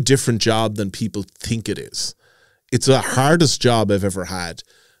very different job than people think it is. It's the hardest job I've ever had.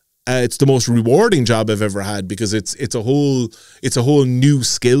 It's the most rewarding job I've ever had, because it's a whole new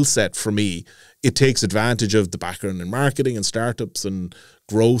skill set for me. It takes advantage of the background in marketing and startups and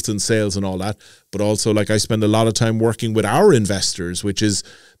growth and sales and all that. But also, like, I spend a lot of time working with our investors, which is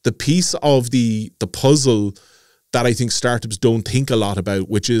the piece of the puzzle that I think startups don't think a lot about,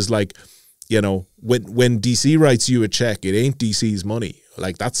 which is like, you know, when DC writes you a check, it ain't DC's money.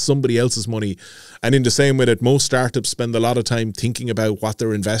 Like, that's somebody else's money. And in the same way that most startups spend a lot of time thinking about what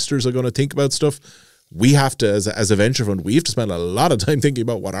their investors are going to think about stuff, we have to, as a venture fund, we have to spend a lot of time thinking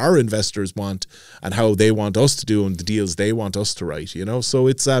about what our investors want and how they want us to do and the deals they want us to write, you know? So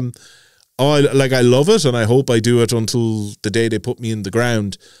it's, I love it, and I hope I do it until the day they put me in the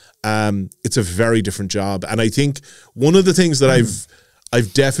ground. It's a very different job. And I think one of the things that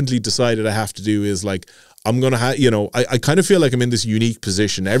I've definitely decided I have to do is, like, I'm going to have, you know, I kind of feel like I'm in this unique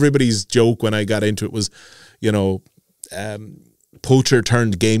position. Everybody's joke when I got into it was, you know, poacher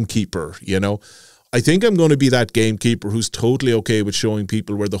turned gamekeeper, you know. I think I'm going to be that gamekeeper who's totally okay with showing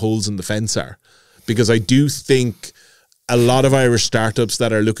people where the holes in the fence are. Because I do think a lot of Irish startups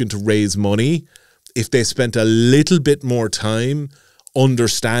that are looking to raise money, if they spent a little bit more time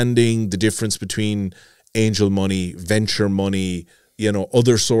understanding the difference between angel money, venture money, you know,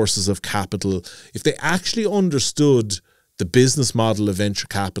 other sources of capital, if they actually understood the business model of venture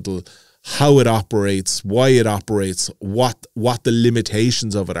capital, how it operates, why it operates, what the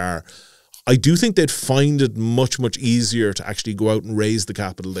limitations of it are, I do think they'd find it much, much easier to actually go out and raise the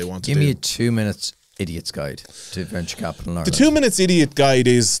capital they want to do. Give me 2 minutes idiot's guide to venture capital in Ireland? The 2 minutes idiot guide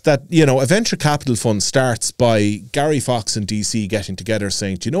is that, a venture capital fund starts by Gary Fox and DC getting together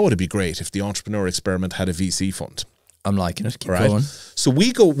saying, do you know what would be great if the entrepreneur experiment had a VC fund? I'm liking it. Keep going. So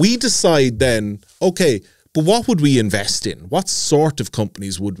we decide then, okay, but what would we invest in? What sort of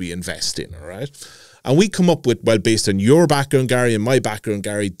companies would we invest in? All right. And we come up with, well, based on your background, Gary, and my background,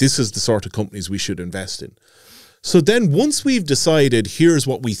 Gary, this is the sort of companies we should invest in. So then once we've decided, here's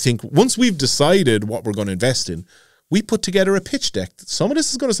what we think, once we've decided what we're going to invest in, we put together a pitch deck. Some of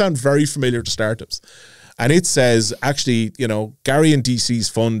this is going to sound very familiar to startups. And it says, actually, Gary and DC's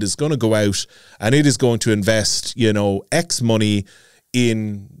fund is going to go out and it is going to invest, X money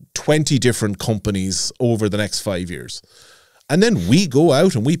in 20 different companies over the next 5 years. And then we go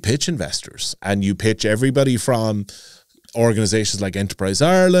out and we pitch investors. And you pitch everybody from organizations like Enterprise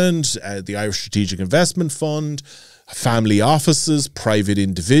Ireland, the Irish Strategic Investment Fund, family offices, private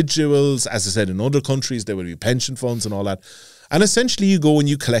individuals. As I said, in other countries, there would be pension funds and all that. And essentially you go and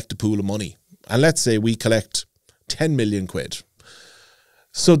you collect a pool of money. And let's say we collect 10 million quid.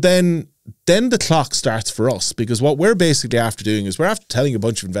 So then the clock starts for us, because what we're basically after doing is we're after telling a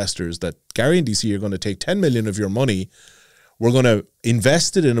bunch of investors that Gary and DC are going to take 10 million of your money. We're going to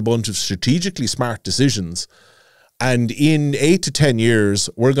invest it in a bunch of strategically smart decisions. And in 8 to 10 years,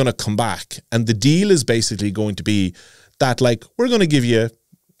 we're going to come back. And the deal is basically going to be that, like, we're going to give you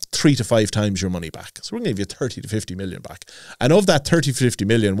 3 to 5 times your money back. So we're going to give you 30 to 50 million back. And of that 30 to 50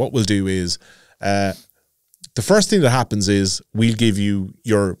 million, what we'll do is the first thing that happens is we'll give you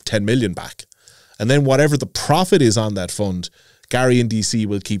your 10 million back. And then whatever the profit is on that fund, Gary and DC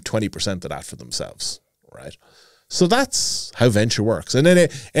will keep 20% of that for themselves, right? So that's how venture works. And then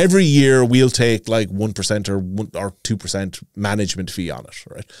every year we'll take like 1% or 2% management fee on it,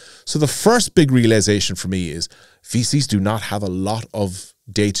 right? So the first big realization for me is VCs do not have a lot of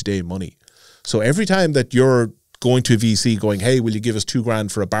day-to-day money. So every time that you're going to a VC going, hey, will you give us $2,000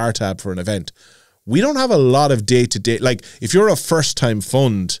 for a bar tab for an event? We don't have a lot of day-to-day. Like if you're a first-time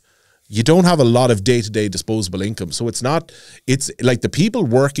fund, you don't have a lot of day-to-day disposable income. So it's like the people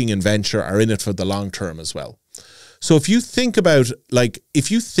working in venture are in it for the long term as well. So if you think about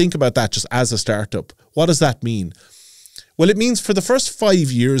that just as a startup, what does that mean? Well, it means for the first 5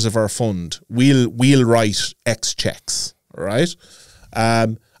 years of our fund, we'll write X checks, right?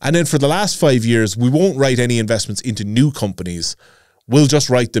 And then for the last 5 years, we won't write any investments into new companies. We'll just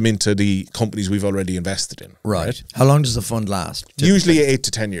write them into the companies we've already invested in. Right. How long does the fund last? Usually 8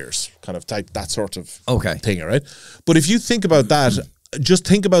 to 10 years, kind of type that sort of thing, right? But if you think about that, just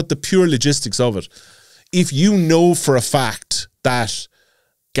think about the pure logistics of it. If you know for a fact that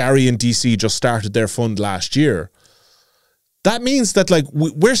Gary and DC just started their fund last year, that means that like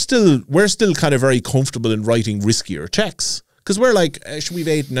we're still kind of very comfortable in writing riskier checks, because we're like, should we have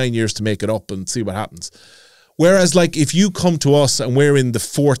 8, 9 years to make it up and see what happens? Whereas like if you come to us and we're in the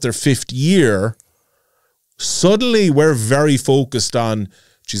 4th or 5th year, suddenly we're very focused on,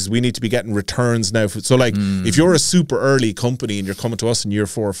 geez, we need to be getting returns now. So like if you're a super early company and you're coming to us in year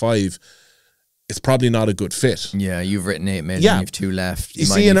 4 or 5, it's probably not a good fit. Yeah, you've written 8 million, yeah. You've 2 left. You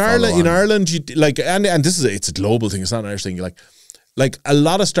see, in Ireland, you like, and this is it's a global thing. It's not an Irish thing. Like a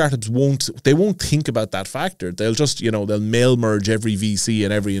lot of startups won't think about that factor. They'll just they'll mail merge every VC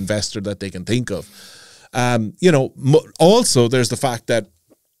and every investor that they can think of. Also there's the fact that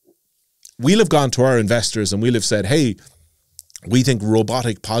we'll have gone to our investors and we'll have said, hey, we think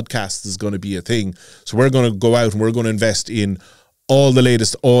robotic podcasts is going to be a thing. So we're going to go out and we're going to invest in all the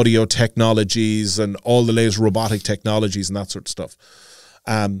latest audio technologies and all the latest robotic technologies and that sort of stuff.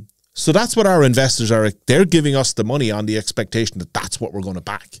 So that's what our investors are. They're giving us the money on the expectation that that's what we're going to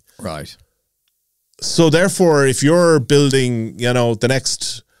back. Right. So therefore, if you're building, the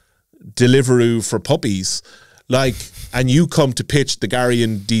next Deliveroo for puppies, and you come to pitch the Gary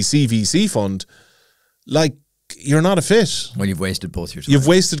and DC VC fund, you're not a fit. Well, you've wasted both your time. You've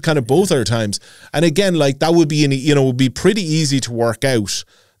wasted kind of both our times. And again, that would be, would be pretty easy to work out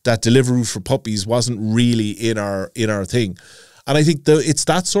that Deliveroo for puppies wasn't really in our thing. And I think it's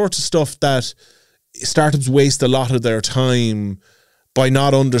that sort of stuff that startups waste a lot of their time by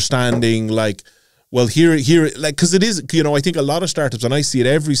not understanding, well, here, because it is, I think a lot of startups, and I see it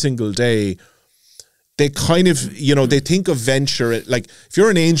every single day, they kind of, they think of venture, if you're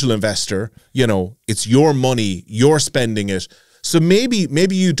an angel investor, it's your money, you're spending it. So maybe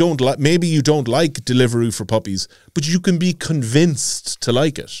you don't like Deliveroo for puppies, but you can be convinced to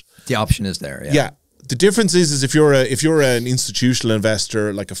like it. The option is there. Yeah. Yeah. The difference is if you're an institutional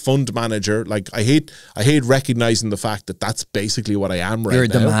investor, like a fund manager, I hate recognizing the fact that that's basically what I am right now. You're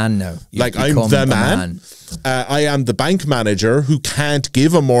the man now. I'm the man. I am the bank manager who can't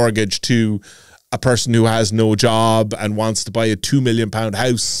give a mortgage to a person who has no job and wants to buy a £2 million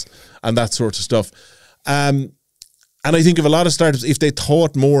house and that sort of stuff. And I think of a lot of startups, if they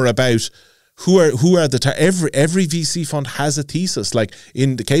thought more about who are every VC fund has a thesis. Like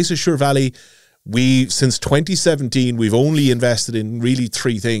in the case of Sure Valley, since 2017, we've only invested in really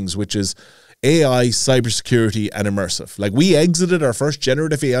 3 things, which is AI, cybersecurity, and immersive. Like we exited our first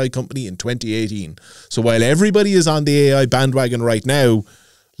generative AI company in 2018. So while everybody is on the AI bandwagon right now,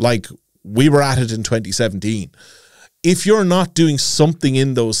 like we were at it in 2017. If you're not doing something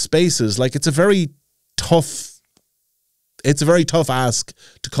in those spaces, like it's a very tough ask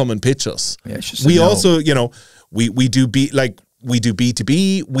to come and pitch us. Yeah, we also, you know, we do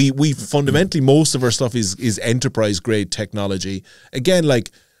B2B. We fundamentally, most of our stuff is enterprise grade technology. Again,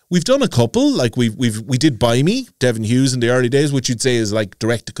 like we've done a couple, like we did Buy Me, Devin Hughes in the early days, which you'd say is like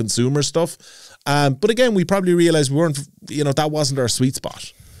direct to consumer stuff. But again, we probably realized we weren't, you know, that wasn't our sweet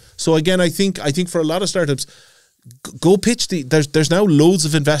spot. So again, I think for a lot of startups, go pitch there's now loads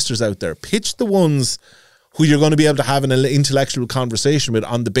of investors out there. Pitch the ones who you're going to be able to have an intellectual conversation with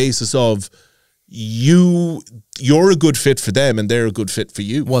on the basis of you're a good fit for them and they're a good fit for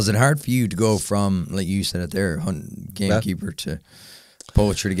you. Was it hard for you to go from, like you said it there, gamekeeper to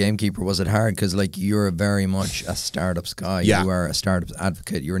poetry to gamekeeper? Was it hard? Because like you're very much a startups guy. Yeah. You are a startups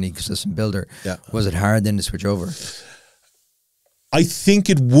advocate. You're an ecosystem builder. Yeah. Was it hard then to switch over? I think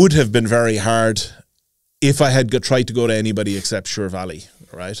it would have been very hard if I had tried to go to anybody except Sure Valley,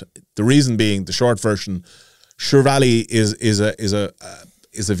 right? The reason being, the short version, Sure Valley is a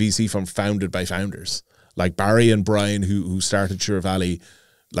VC firm founded by founders. Like Barry and Brian, who started Sure Valley,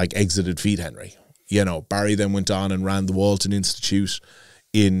 like exited Feed Henry. You know, Barry then went on and ran the Walton Institute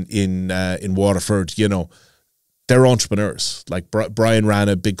in Waterford. You know, they're entrepreneurs. Like Brian ran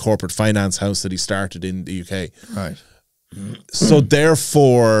a big corporate finance house that he started in the UK. Right. So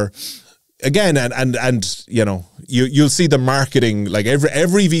therefore, again, and you know, you'll see the marketing, like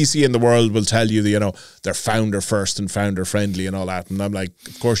every VC in the world will tell you that, you know, they're founder first and founder friendly and all that. And I'm like,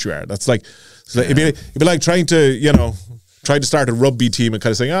 of course you are. That's like, it'd be like trying to start a rugby team and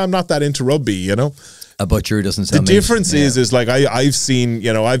kind of saying, I'm not that into rugby, you know. A butcher doesn't sound. The difference is like I've seen,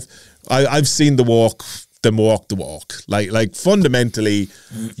 you know, I've seen them walk the walk. Like fundamentally,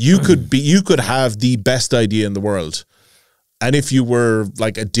 you could have the best idea in the world, and if you were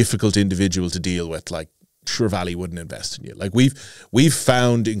like a difficult individual to deal with, like Sure Valley wouldn't invest in you. Like we've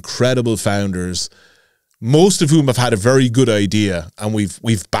found incredible founders, most of whom have had a very good idea, and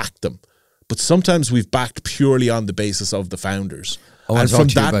we've backed them. But sometimes we've backed purely on the basis of the founders. And from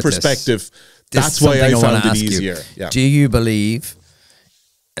that perspective, that's why I found it easier. Yeah. Do you believe,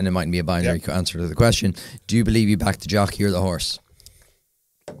 and it mightn't be a binary answer to the question, do you believe you backed the jockey or the horse?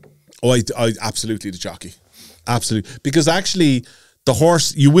 Oh, I absolutely the jockey. Absolutely. Because actually, the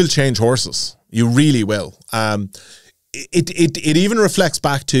horse, you will change horses. You really will. It even reflects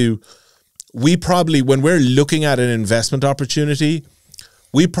back to, we probably, when we're looking at an investment opportunity,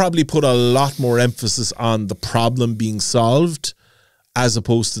 we probably put a lot more emphasis on the problem being solved as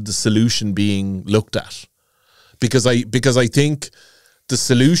opposed to the solution being looked at. Because I think the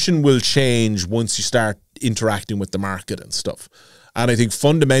solution will change once you start interacting with the market and stuff. And I think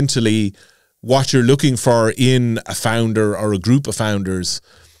fundamentally, what you're looking for in a founder or a group of founders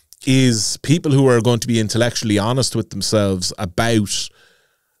is people who are going to be intellectually honest with themselves about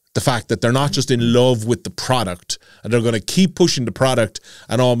the fact that they're not just in love with the product and they're going to keep pushing the product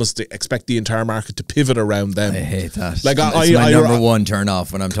and almost expect the entire market to pivot around them. I hate that. Like it's my number one turn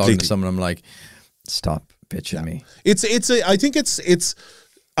off when I'm talking to someone. I'm like, stop pitching me. I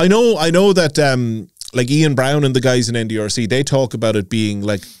know that like Ian Brown and the guys in NDRC, they talk about it being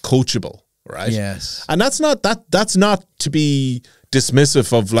like coachable, right? Yes. And that's not to be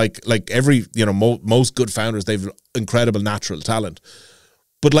dismissive of like every, you know, most good founders, they've incredible natural talent.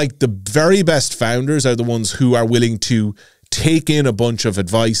 But like the very best founders are the ones who are willing to take in a bunch of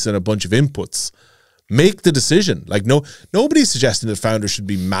advice and a bunch of inputs, make the decision. Like nobody's suggesting that founders should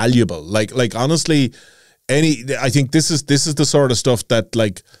be malleable. Like honestly, I think this is the sort of stuff that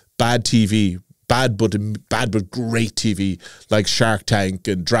like bad TV, bad but great TV, like Shark Tank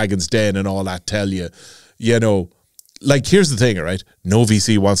and Dragon's Den and all that tell you, you know. Like, here's the thing, all right? No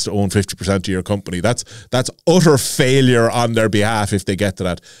VC wants to own 50% of your company. That's utter failure on their behalf if they get to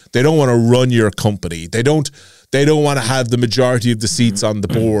that. They don't want to run your company. They don't want to have the majority of the seats on the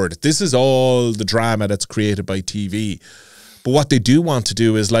board. This is all the drama that's created by TV. But what they do want to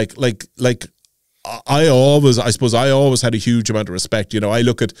do is like I always had a huge amount of respect. You know, I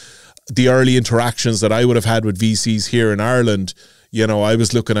look at the early interactions that I would have had with VCs here in Ireland. You know, I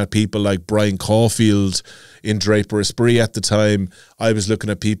was looking at people like Brian Caulfield in Draper Esprit at the time. I was looking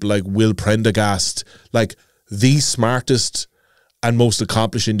at people like Will Prendergast, like the smartest and most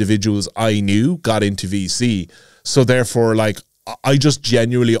accomplished individuals I knew got into VC. So therefore, like, I just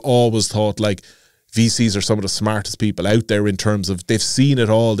genuinely always thought like VCs are some of the smartest people out there in terms of they've seen it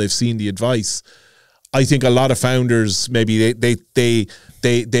all, they've seen the advice. I think a lot of founders maybe they think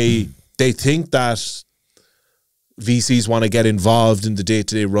that VCs want to get involved in the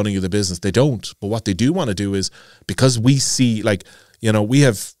day-to-day running of the business. They don't. But what they do want to do is, because we see, like, you know, we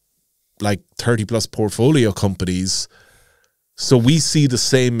have like 30 plus portfolio companies, so we see the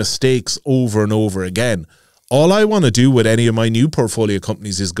same mistakes over and over again. All I want to do with any of my new portfolio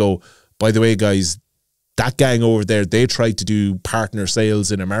companies is go, by the way, guys, that gang over there, they tried to do partner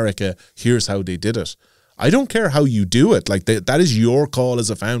sales in America. Here's how they did it. I don't care how you do it. Like, that is your call as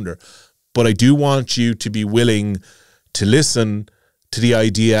a founder. But I do want you to be willing to listen to the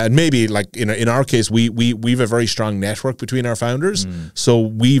idea. And maybe, like, in our case, we've a very strong network between our founders. So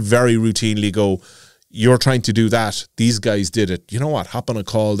we very routinely go, you're trying to do that. These guys did it. You know what? Hop on a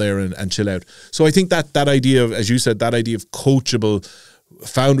call there and chill out. So I think that idea of, as you said, that idea of coachable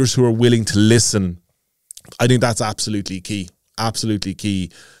founders who are willing to listen, I think that's absolutely key. Absolutely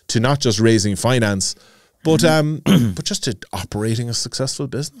key to not just raising finance, but just to operating a successful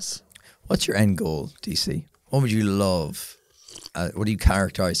business. What's your end goal, DC? What would you love? What do you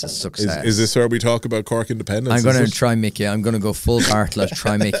characterize as success? Is this where we talk about Cork independence? I'm going to try and make you, I'm going to go full Bartlett,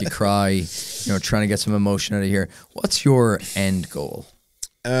 try and make you cry, you know, trying to get some emotion out of here. What's your end goal?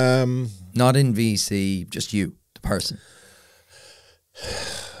 Not in VC, just you, the person.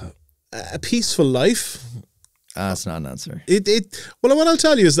 A peaceful life. That's not an answer. Well, what I'll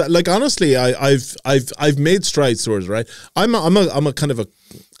tell you is that, like, honestly, I've made strides towards, right. I'm a kind of a,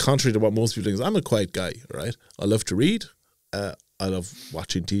 contrary to what most people think, I'm a quiet guy, right. I love to read. I love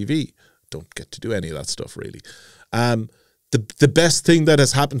watching TV. Don't get to do any of that stuff, really. The best thing that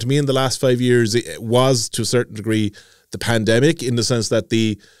has happened to me in the last 5 years was, to a certain degree, the pandemic, in the sense that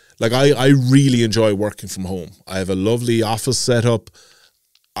I really enjoy working from home. I have a lovely office set up.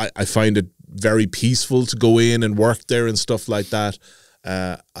 I find it very peaceful to go in and work there and stuff like that.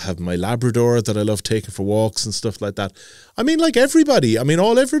 I have my Labrador that I love taking for walks and stuff like that. I mean, like everybody,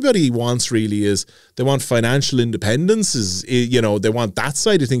 all everybody wants really is they want financial independence, you know, they want that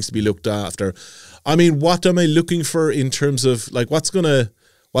side of things to be looked after. I mean, what am I looking for in terms of, like, what's gonna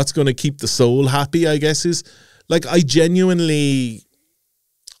keep the soul happy, I guess, is, like, I genuinely,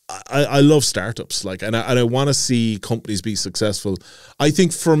 I love startups, like, and I want to see companies be successful. I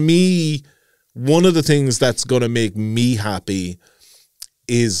think for me, one of the things that's going to make me happy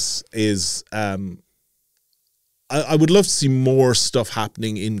is I would love to see more stuff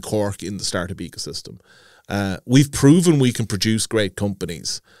happening in Cork in the startup ecosystem. We've proven we can produce great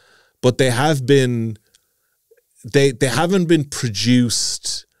companies, but they haven't been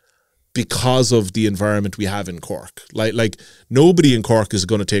produced because of the environment we have in Cork. Like nobody in Cork is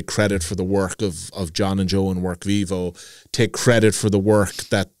going to take credit for the work of John and Joe and WorkVivo, take credit for the work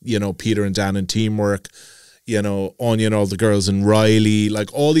that, you know, Peter and Dan and Teamwork, you know, Anya and all the girls in Riley,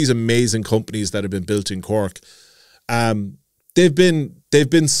 like all these amazing companies that have been built in Cork. They've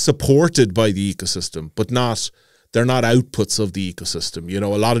been supported by the ecosystem, but they're not outputs of the ecosystem. You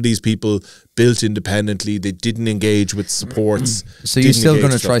know, a lot of these people built independently. They didn't engage with supports. So you're still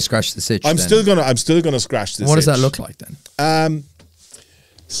going to try scratch the itch? I'm still going to scratch this. What does that look like then?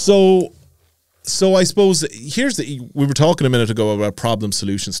 So I suppose we were talking a minute ago about problem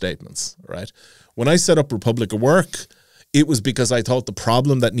solution statements, right? When I set up Republic of Work, it was because I thought the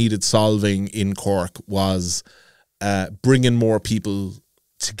problem that needed solving in Cork was bringing more people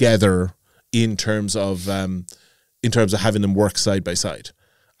together in terms of having them work side by side.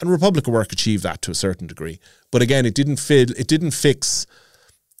 And Republic of Work achieved that to a certain degree. But again, it didn't fix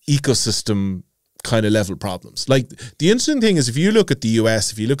ecosystem kind of level problems. Like, the interesting thing is, if you look at the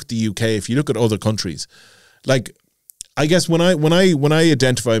US, if you look at the UK, if you look at other countries, like, I guess when I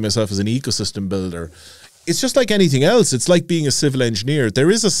identify myself as an ecosystem builder, it's just like anything else. It's like being a civil engineer. There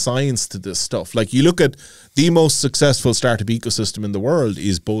is a science to this stuff. Like, you look at the most successful startup ecosystem in the world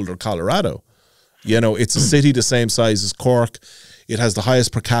is Boulder, Colorado. You know, it's a city the same size as Cork. It has the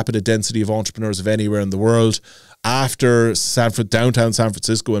highest per capita density of entrepreneurs of anywhere in the world. After downtown San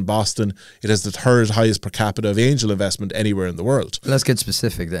Francisco and Boston, it has the third highest per capita of angel investment anywhere in the world. Let's get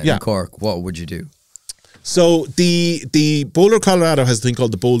specific then. Yeah. In Cork, what would you do? So the Boulder, Colorado has a thing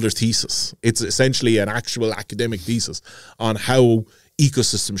called the Boulder Thesis. It's essentially an actual academic thesis on how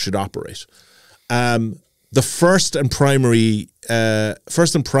ecosystems should operate. the first and primary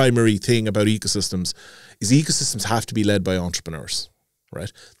thing about ecosystems is ecosystems have to be led by entrepreneurs,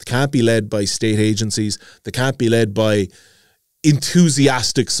 right? They can't be led by state agencies. They can't be led by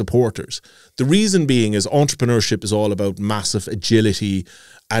enthusiastic supporters. The reason being is entrepreneurship is all about massive agility,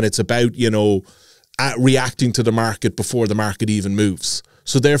 and it's about, reacting to the market before the market even moves.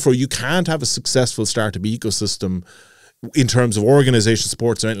 So therefore, you can't have a successful startup ecosystem in terms of organization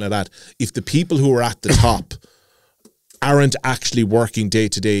supports or anything like that if the people who are at the top aren't actually working day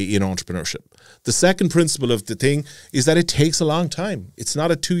to day in entrepreneurship. The second principle of the thing is that it takes a long time. It's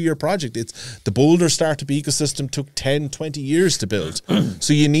not a 2-year project. The Boulder startup ecosystem took 10, 20 years to build.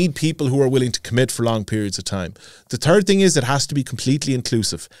 So you need people who are willing to commit for long periods of time. The third thing is it has to be completely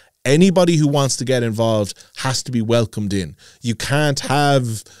inclusive. Anybody who wants to get involved has to be welcomed in. You can't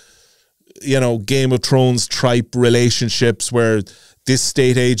have, Game of Thrones type relationships where this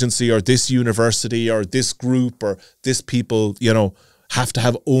state agency or this university or this group or this people, have to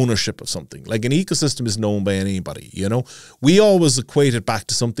have ownership of something. Like an ecosystem is known by anybody, We always equate it back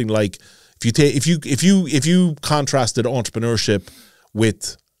to something like if you contrasted entrepreneurship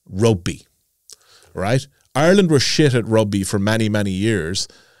with rugby, right? Ireland were shit at rugby for many, many years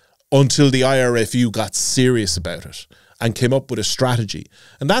until the IRFU got serious about it and came up with a strategy.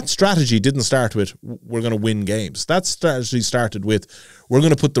 And that strategy didn't start with, we're going to win games. That strategy started with, we're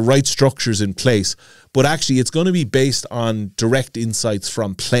going to put the right structures in place, but actually it's going to be based on direct insights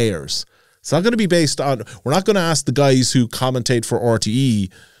from players. It's not going to be based on, we're not going to ask the guys who commentate for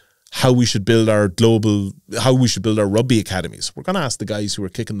RTE how we should build our rugby academies. We're going to ask the guys who are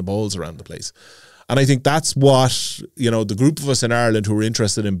kicking the balls around the place. And I think that's what, the group of us in Ireland who are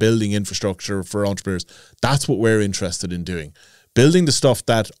interested in building infrastructure for entrepreneurs, that's what we're interested in doing. Building the stuff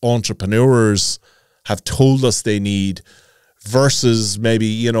that entrepreneurs have told us they need versus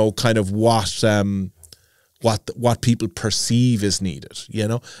maybe, kind of what people perceive is needed,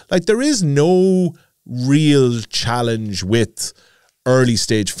 Like there is no real challenge with early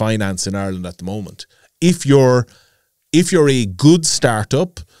stage finance in Ireland at the moment. If you're a good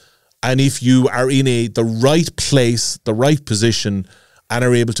startup, and if you are in the right place, the right position, and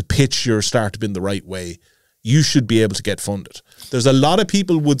are able to pitch your startup in the right way, you should be able to get funded. There's a lot of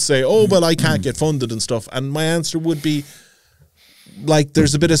people would say, oh, well, I can't get funded and stuff. And my answer would be, like,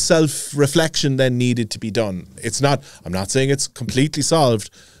 there's a bit of self-reflection then needed to be done. I'm not saying it's completely solved,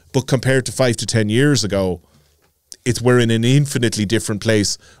 but compared to 5 to 10 years ago, we're in an infinitely different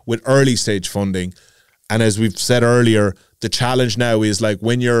place with early stage funding. And as we've said earlier, the challenge now is like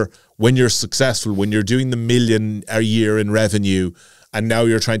when you're successful, when you're doing the $1 million a year in revenue, and now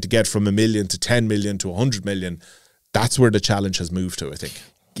you're trying to get from 1 million to 10 million to 100 million, that's where the challenge has moved to, I think.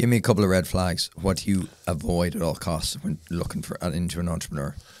 Give me a couple of red flags. What do you avoid at all costs when looking into an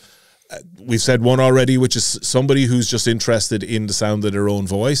entrepreneur? We've said one already, which is somebody who's just interested in the sound of their own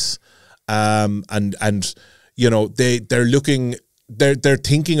voice, and they're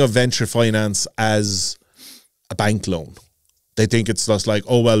thinking of venture finance as a bank loan. They think it's just like,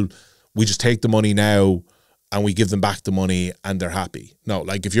 oh, well, we just take the money now and we give them back the money and they're happy. No,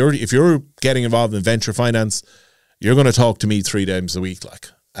 like if you're getting involved in venture finance, you're going to talk to me 3 times a week.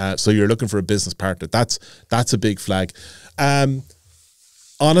 So you're looking for a business partner. That's a big flag.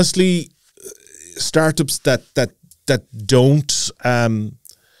 Honestly, startups that don't,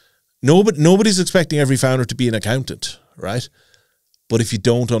 nobody's expecting every founder to be an accountant, right? But if you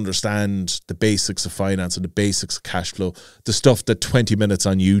don't understand the basics of finance and the basics of cash flow, the stuff that 20 minutes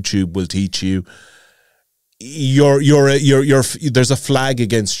on YouTube will teach you, there's a flag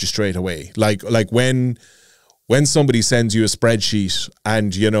against you straight away. Like when somebody sends you a spreadsheet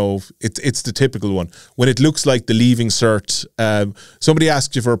and it's the typical one, when it looks like the leaving cert, somebody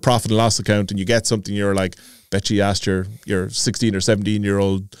asks you for a profit and loss account and you get something, you're like, bet you asked your 16 or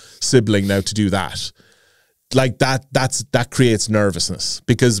 17-year-old sibling now to do that. Like that creates nervousness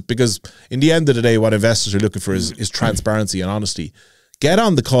because in the end of the day, what investors are looking for is transparency and honesty. Get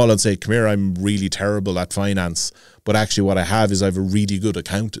on the call and say, come here, I'm really terrible at finance, but actually what I have is I have a really good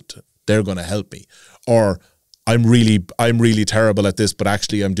accountant. They're going to help me. Or I'm really terrible at this, but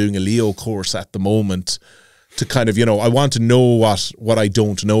actually I'm doing a Leo course at the moment to kind of, I want to know what I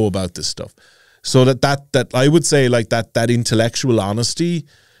don't know about this stuff. So that I would say like that intellectual honesty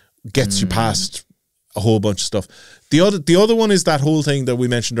gets you past a whole bunch of stuff. The other one is that whole thing that we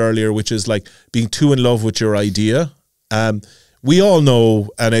mentioned earlier, which is like being too in love with your idea. We all know,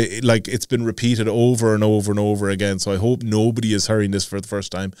 and it's been repeated over and over and over again, so I hope nobody is hearing this for the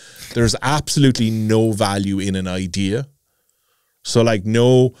first time. There's absolutely no value in an idea. So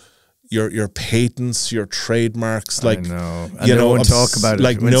your patents, your trademarks, I know. And no one talk about it.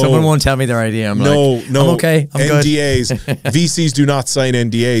 Like, when someone won't tell me their idea, I'm I'm okay, I'm NDAs. VCs do not sign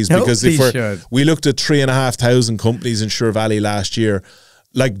NDAs because we looked at 3,500 companies in Sure Valley last year.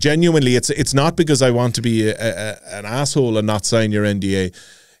 Like, genuinely, it's not because I want to be an asshole and not sign your NDA.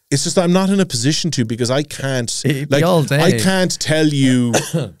 It's just I'm not in a position to, because I can't. Like, all day. I can't tell you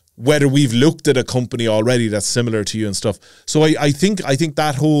whether we've looked at a company already that's similar to you and stuff. So I think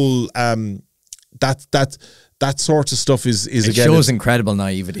that whole that sort of stuff is it again, shows incredible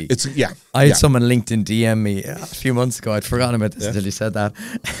naivety. I had someone LinkedIn DM me a few months ago. I'd forgotten about this until you said that,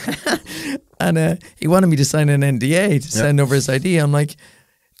 and he wanted me to sign an NDA to send over his ID. I'm like,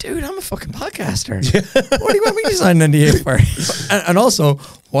 dude, I'm a fucking podcaster. What do you want me to sign an NDA for? And also,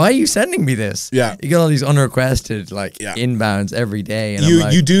 why are you sending me this? Yeah. You get all these unrequested inbounds every day. And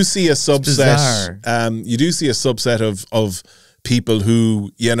you do see a subset. You do see a subset of people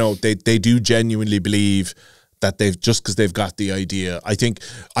who, you know, they do genuinely believe that because they've got the idea. I think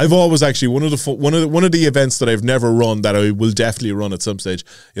I've always actually one of the events that I've never run that I will definitely run at some stage.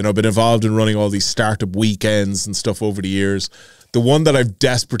 You know, I've been involved in running all these startup weekends and stuff over the years. The one that I've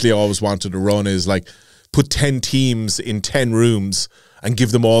desperately always wanted to run is like put 10 teams in 10 rooms and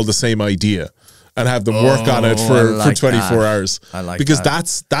give them all the same idea and have them work on it for 24 hours. I like because that.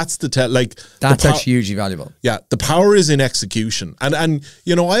 that's that's actually hugely valuable. Yeah, the power is in execution. And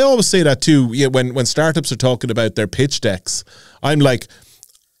you know, I always say that too. Yeah, when startups are talking about their pitch decks, I'm like,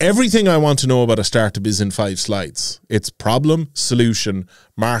 everything I want to know about a startup is in 5 slides. It's problem, solution,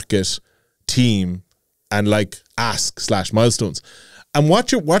 market, team, and like ask/milestones. And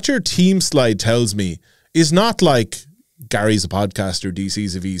what your team slide tells me is not like Gary's a podcaster,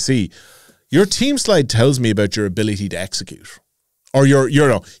 DC's a VC. Your team slide tells me about your ability to execute. Or here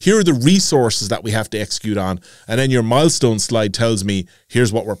are the resources that we have to execute on. And then your milestone slide tells me,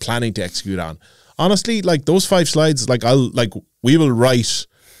 here's what we're planning to execute on. Honestly, like those 5 slides, we will write.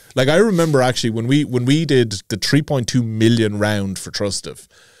 Like, I remember actually when we did the 3.2 million round for Trustive,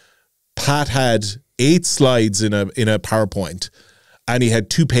 Pat had 8 slides in a PowerPoint, and he had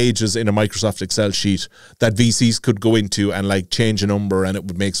 2 pages in a Microsoft Excel sheet that VCs could go into and like change a number and it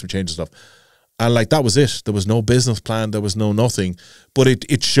would make some changes and stuff. And like, that was it. There was no business plan. There was no nothing. But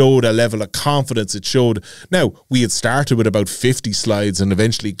it showed a level of confidence. It showed, now we had started with about 50 slides and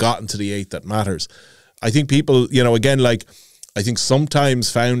eventually gotten to the 8 that matters. I think people, you know, again, like, I think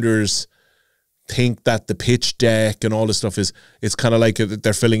sometimes founders think that the pitch deck and all this stuff it's kind of like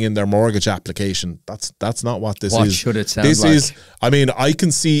they're filling in their mortgage application. That's not what this is. What should it sound like? This is, I mean, I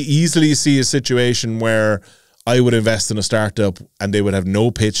can easily see a situation where I would invest in a startup and they would have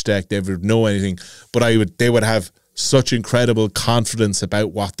no pitch deck, they would know anything, but they would have such incredible confidence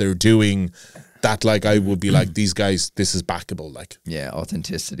about what they're doing that like I would be like, these guys, this is backable. Like, yeah,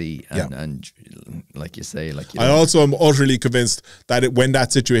 authenticity and like you say, like, I also am utterly convinced that when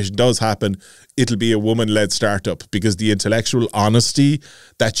that situation does happen, it'll be a woman-led startup, because the intellectual honesty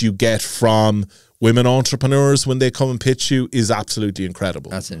that you get from women entrepreneurs when they come and pitch you is absolutely incredible.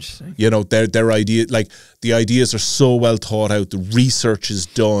 That's interesting. You know, their idea, like the ideas are so well thought out, the research is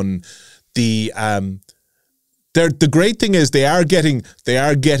done, the great thing is they are getting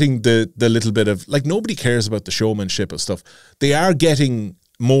the little bit of, like, nobody cares about the showmanship of stuff. They are getting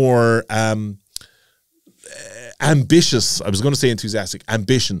more ambitious. I was going to say enthusiastic.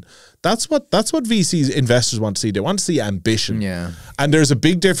 Ambition. That's what VCs investors want to see. They want to see ambition. Yeah. And there's a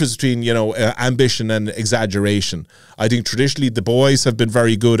big difference between, you know, ambition and exaggeration. I think traditionally the boys have been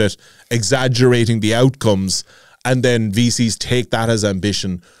very good at exaggerating the outcomes, and then VCs take that as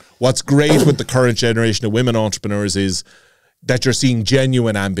ambition. What's great with the current generation of women entrepreneurs is that you're seeing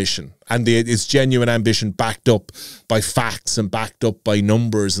genuine ambition, and it's genuine ambition backed up by facts and backed up by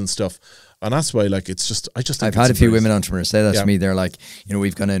numbers and stuff. And that's why, like, it's just, I've had a few women entrepreneurs say that to me. They're like, you know,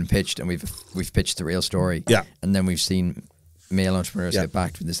 we've gone in and pitched, and we've pitched the real story. Yeah. And then we've seen male entrepreneurs get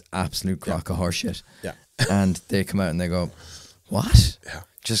backed with this absolute crock of horseshit. Yeah. And they come out and they go, what? Yeah.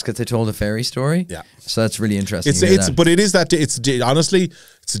 Just because they told a fairy story? Yeah. So that's really interesting. But it is that, honestly,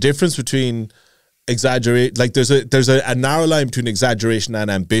 it's the difference between exaggerate, like there's a narrow line between exaggeration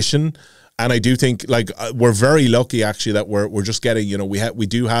and ambition. And I do think, like, we're very lucky actually that we're just getting, you know, we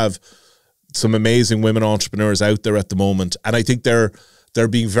do have some amazing women entrepreneurs out there at the moment, and I think they're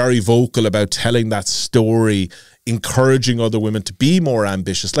being very vocal about telling that story, encouraging other women to be more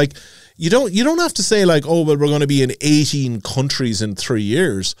ambitious. Like, you don't have to say like, oh well, we're going to be in 18 countries in 3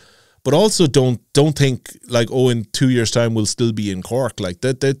 years, but also don't think like, oh, in 2 years' time we'll still be in Cork. Like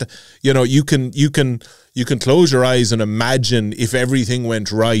that you know, you can close your eyes and imagine if everything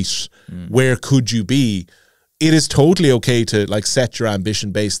went right, where could you be? it is totally okay to like set your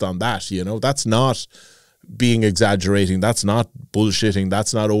ambition based on that. You know, that's not being exaggerating. That's not bullshitting.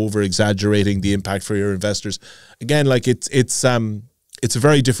 That's not over exaggerating the impact for your investors. Again, like it's a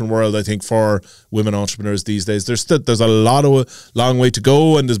very different world, I think, for women entrepreneurs these days. There's a long way to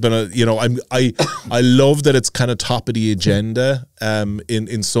go, and there's been I love that it's kind of top of the agenda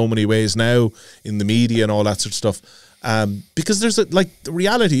in so many ways now in the media and all that sort of stuff. Because there's the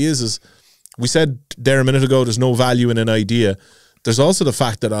reality is we said there a minute ago, there's no value in an idea. There's also the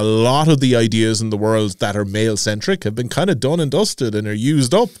fact that a lot of the ideas in the world that are male-centric have been kind of done and dusted and are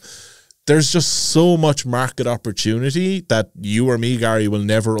used up. There's just so much market opportunity that you or me, Gary, will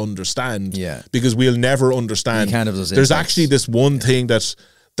never understand. Yeah. Because we'll never understand. There's actually this one thing that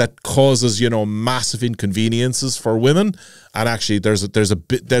causes, massive inconveniences for women. And actually I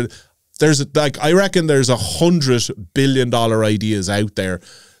reckon there's $100 billion ideas out there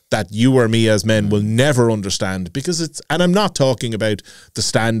that you or me as men will never understand, because and I'm not talking about the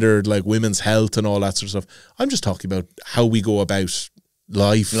standard like women's health and all that sort of stuff. I'm just talking about how we go about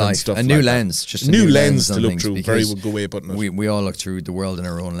life and stuff. A new lens, just a new lens to look through. Very good way of putting it. We all look through the world in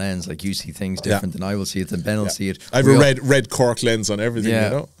our own lens. Like you see things different than I will see it, than Ben will see it. I have a red cork lens on everything.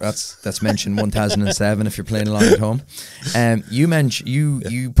 Yeah, that's mentioned 1007 if you're playing along at home. You mentioned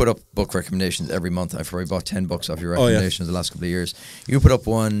you put up book recommendations every month. I've probably bought 10 books off your recommendations the last couple of years. You put up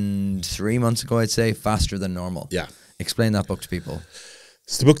one 3 months ago, I'd say, Faster Than Normal. Yeah, explain that book to people.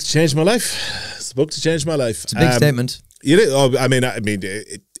 It's the book to change my life. It's the book to change my life. It's a big statement. It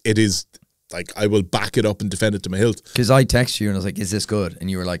is, like, I will back it up and defend it to my hilt. Because I texted you and I was like, is this good? And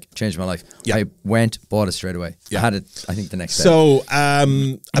you were like, changed my life. Yeah. I went, bought it straight away. Yeah. I had it, I think, the next day. So,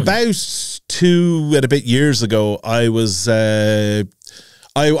 about 2 and a bit years ago, I was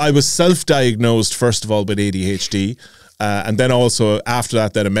self-diagnosed, first of all, with ADHD. And then also after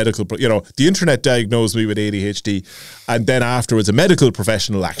that, then a medical, the internet diagnosed me with ADHD. And then afterwards, a medical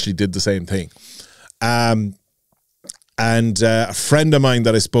professional actually did the same thing. And a friend of mine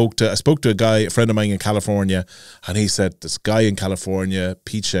that I spoke to a friend of mine in California, and he said, this guy in California,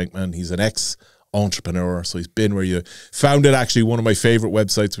 Pete Schenkman, he's an ex-entrepreneur, so he's been where you founded actually one of my favorite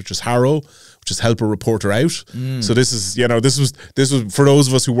websites, which is Harrow, which is Help a Reporter Out. So this is, this was for those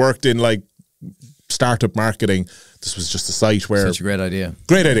of us who worked in like startup marketing. This was just a site where such a great idea.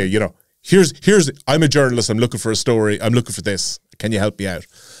 Great idea, Here's I'm a journalist, I'm looking for a story, I'm looking for this. Can you help me out?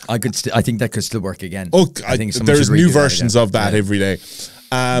 I think that could still work again. Oh, I think there's new versions of that every day.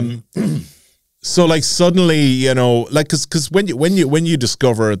 So like suddenly, because when you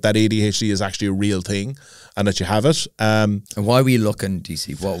discover that ADHD is actually a real thing and that you have it, and why were you looking,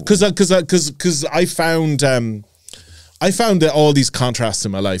 DC? Because I found that all these contrasts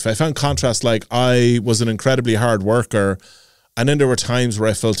in my life. I found contrasts like I was an incredibly hard worker, and then there were times where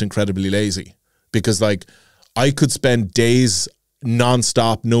I felt incredibly lazy because like I could spend days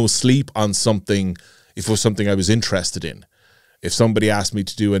non-stop, no sleep on something if it was something I was interested in. If somebody asked me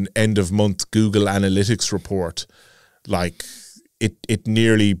to do an end of month Google Analytics report, like it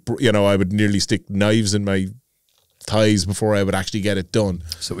nearly, I would nearly stick knives in my thighs before I would actually get it done.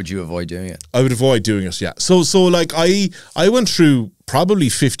 So would you avoid doing it? I would avoid doing it, yeah. So like I went through probably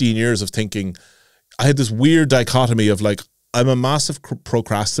 15 years of thinking, I had this weird dichotomy of like, I'm a massive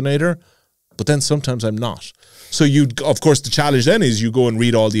procrastinator, but then sometimes I'm not. So of course, the challenge then is you go and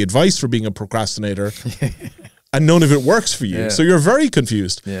read all the advice for being a procrastinator and none of it works for you. Yeah. So you're very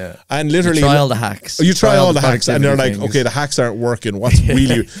confused. Yeah. And literally you try all the hacks. You try all the hacks and they're like, okay, the hacks aren't working. What's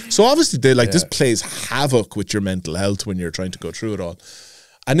really... So obviously this plays havoc with your mental health when you're trying to go through it all.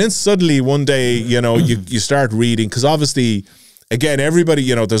 And then suddenly one day, you start reading, because obviously... Again,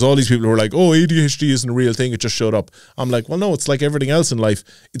 everybody, there's all these people who are like, oh, ADHD isn't a real thing, it just showed up. I'm like, well, no, it's like everything else in life.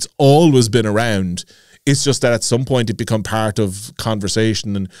 It's always been around. It's just that at some point it become part of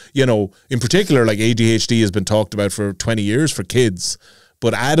conversation. And, in particular, like ADHD has been talked about for 20 years for kids.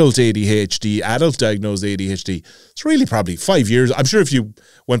 But adult ADHD, adult diagnosed ADHD, it's really probably 5 years. I'm sure if you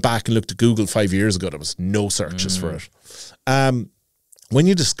went back and looked at Google 5 years ago, there was no searches for it. When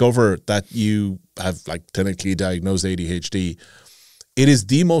you discover that you have like clinically diagnosed ADHD, it is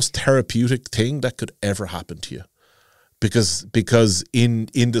the most therapeutic thing that could ever happen to you. Because in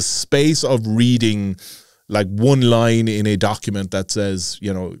the space of reading like one line in a document that says,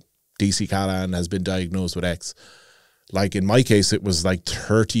 DC Cahalane has been diagnosed with X, like in my case, it was like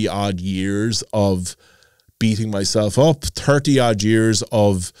 30 odd years of beating myself up, 30 odd years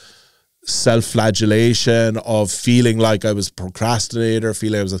of self-flagellation, of feeling like I was a procrastinator,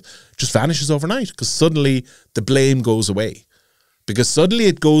 just vanishes overnight because suddenly the blame goes away. Because suddenly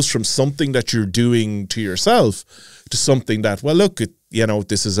it goes from something that you're doing to yourself to something that, well, look, you know,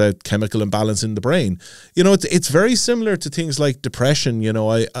 this is a chemical imbalance in the brain. You know, it's very similar to things like depression. You know,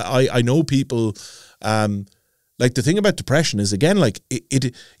 I know people, like the thing about depression is, again, like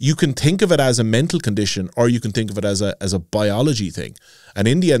you can think of it as a mental condition, or you can think of it as a biology thing. And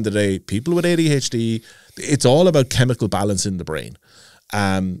in the end of the day, people with ADHD, it's all about chemical balance in the brain.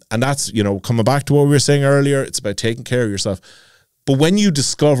 And that's, you know, coming back to what we were saying earlier, it's about taking care of yourself. But when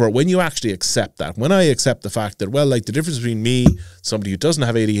you actually accept that, when I accept the fact that, well, like the difference between me, somebody who doesn't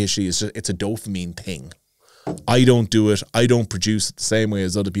have ADHD, is just, it's a dopamine thing. I don't do it. I don't produce it the same way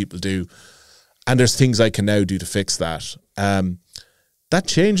as other people do. And there's things I can now do to fix that. That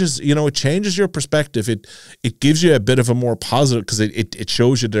changes, you know, it changes your perspective. It gives you a bit of a more positive, because it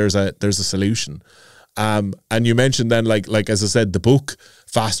shows you there's a solution. And you mentioned then, like as I said, the book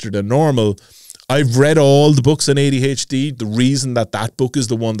Faster Than Normal. I've read all the books on ADHD. The reason that book is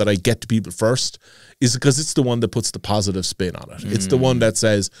the one that I get to people first is because it's the one that puts the positive spin on it. It's the one that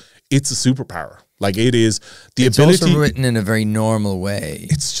says it's a superpower. Like, it is the ability. It's also written in a very normal way.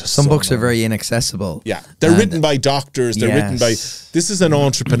 It's just some books are very inaccessible. Yeah, they're written by doctors. They're written by. This is an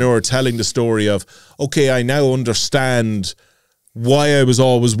entrepreneur telling the story of, okay, I now understand why I was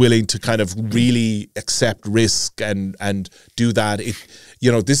always willing to kind of really accept risk and do that.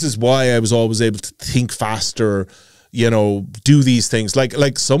 You know, this is why I was always able to think faster, you know, do these things.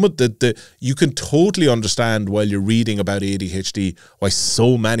 Like some of you can totally understand while you're reading about ADHD why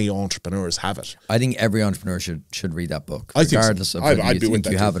so many entrepreneurs have it. I think every entrepreneur should read that book, I regardless think of whether you think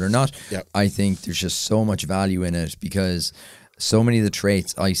you have it or not. Yeah. I think there's just so much value in it, because so many of the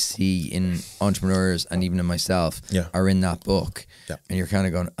traits I see in entrepreneurs and even in myself are in that book. Yeah. And you're kind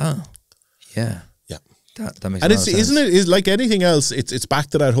of going, oh, yeah. Yeah. That makes and a lot of sense. Isn't it, is like anything else, it's back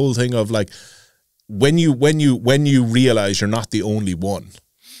to that whole thing of like, when you realize you're not the only one.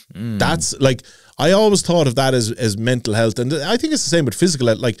 That's like, I always thought of that as mental health. And I think it's the same with physical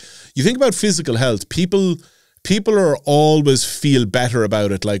health. Like, you think about physical health, people are always feel better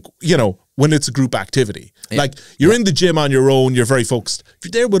about it. Like, you know, when it's a group activity, like you're in the gym on your own, you're very focused. If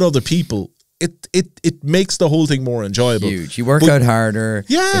you're there with other people, it makes the whole thing more enjoyable. Huge. You work out harder.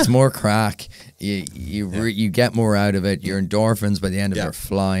 Yeah. It's more crack. You get more out of it. Your endorphins by the end of it are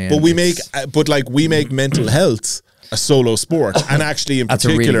flying. But we make mental health a solo sport. And actually, in That's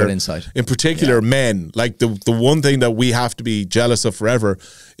particular, a really good insight. In particular, men, like the one thing that we have to be jealous of forever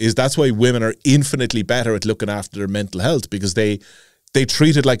is that's why women are infinitely better at looking after their mental health, because they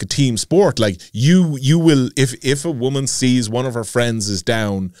treat it like a team sport. Like you will, if a woman sees one of her friends is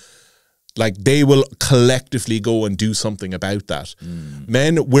down, like they will collectively go and do something about that.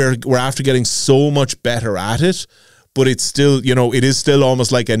 Men, we're after getting so much better at it, but it's still, you know, it is still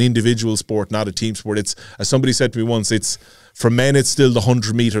almost like an individual sport, not a team sport. It's, as somebody said to me once, it's, for men, it's still the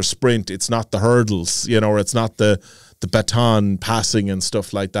 100-meter sprint. It's not the hurdles, you know, or it's not the baton passing and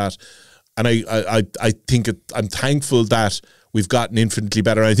stuff like that. And I think I'm thankful that we've gotten infinitely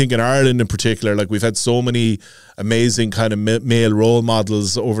better. I think in Ireland in particular, like we've had so many amazing kind of male role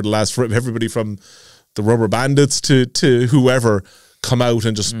models over the last, everybody from the Rubber Bandits to whoever, come out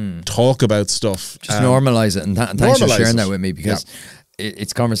and just talk about stuff. Just normalize it. And thanks for sharing that with me, because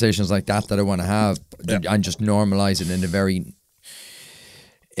it's conversations like that I want to have and just normalize it in a very...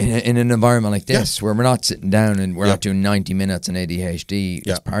 In an environment like this, where we're not sitting down and we're not doing 90 minutes in ADHD,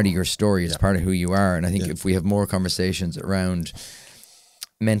 it's part of your story, it's part of who you are. And I think if we have more conversations around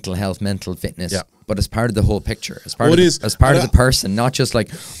mental health, mental fitness, but as part of the whole picture, as part of the person, not just like,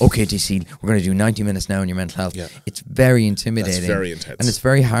 okay, DC, we're going to do 90 minutes now on your mental health. It's very intimidating. That's very intense. And it's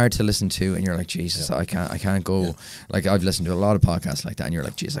very hard to listen to, and you're like, Jesus, I can't go. Like, I've listened to a lot of podcasts like that, and you're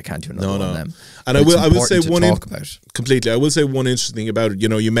like, Jesus, I can't do another one of them. And I will say one completely. I will say one interesting thing about it. You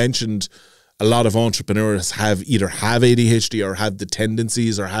know, you mentioned a lot of entrepreneurs either have ADHD or have the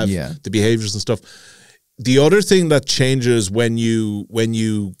tendencies or have the behaviors and stuff. The other thing that changes when you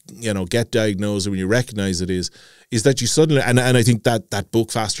get diagnosed or when you recognize it is that you suddenly, and I think that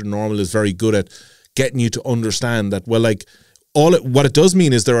book Faster Than Normal is very good at getting you to understand that, well, like what it does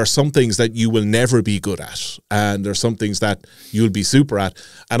mean is there are some things that you will never be good at, and there are some things that you'll be super at.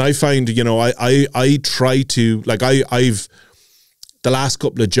 And I find, you know, I try to, like, I've the last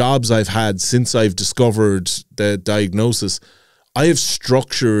couple of jobs I've had since I've discovered the diagnosis, I have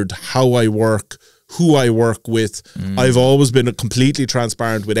structured how I work, who I work with. I've always been completely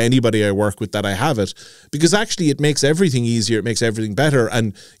transparent with anybody I work with that I have it, because actually it makes everything easier. It makes everything better.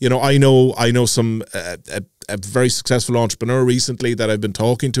 And, you know, I know some, a very successful entrepreneur recently that I've been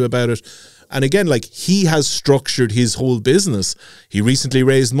talking to about it. And again, like, he has structured his whole business. He recently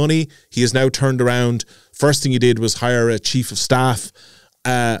raised money. He has now turned around. First thing he did was hire a chief of staff.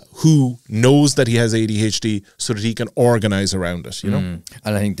 who knows that he has ADHD so that he can organize around it, you know? And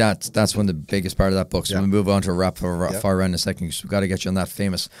I think that's one of the biggest part of that book. So we'll move on to a wrap far around in a second, because we've got to get you on that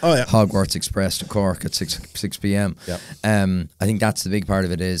famous Hogwarts Express to Cork at 6 p.m. I think that's the big part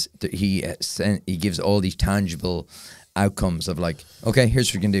of it, is that he gives all these tangible outcomes of like, okay, here's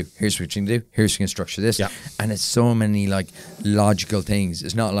what you can do, here's what you can do, here's what you can structure this. And it's so many like logical things.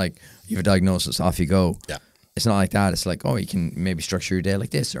 It's not like you have a diagnosis, off you go. It's not like that. It's like, oh, you can maybe structure your day like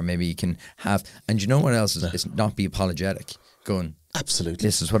this, or maybe you can have, and you know what else is? It's not be apologetic, going, absolutely,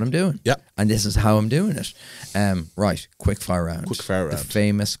 this is what I'm doing, and this is how I'm doing it. Right, quick fire round. The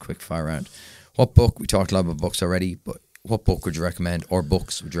famous quick fire round. What book? We talked a lot about books already, but what book would you recommend, or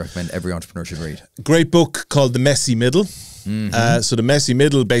books would you recommend every entrepreneur should read? Great book called The Messy Middle. So The Messy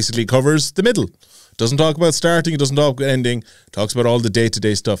Middle basically covers the middle. Doesn't talk about starting, it doesn't talk about ending, talks about all the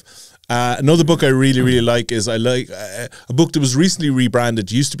day-to-day stuff. Another book I really like is a book that was recently rebranded.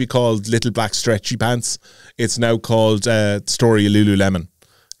 It used to be called Little Black Stretchy Pants. It's now called Story of Lululemon.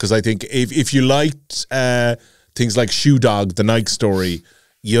 Because I think if you liked things like Shoe Dog, the Nike story,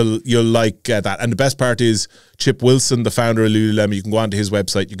 you'll like that. And the best part is Chip Wilson, the founder of Lululemon, you can go onto his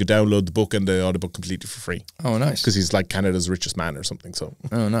website, you could download the book and the audiobook completely for free. Oh, nice. Because he's like Canada's richest man or something. So.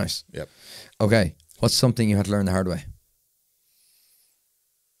 Oh, nice. Yep. Okay. What's something you had to learn the hard way?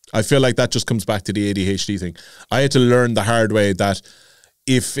 I feel like that just comes back to the ADHD thing. I had to learn the hard way that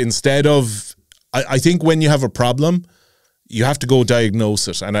if instead of, I think when you have a problem, you have to go diagnose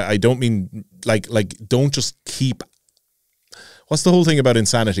it. And I don't mean like don't just keep, what's the whole thing about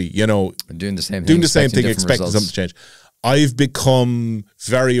insanity? You know, doing the same thing, expecting something to change. I've become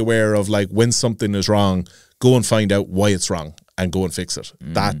very aware of like when something is wrong, go and find out why it's wrong and go and fix it.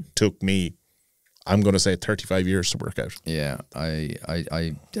 That took me, I'm going to say 35 years to work out. Yeah,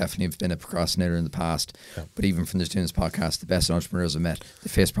 I definitely have been a procrastinator in the past, but even from doing this podcast, the best entrepreneurs I've met, they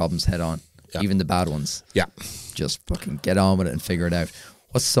face problems head on, even the bad ones. Just fucking get on with it and figure it out.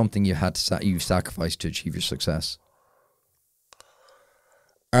 What's something you had to you've sacrificed to achieve your success?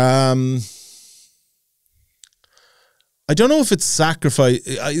 I don't know if it's sacrifice.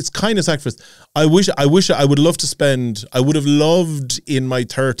 It's kind of sacrifice. I would love to spend. I would have loved in my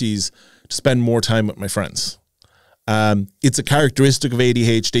 30s to spend more time with my friends. It's a characteristic of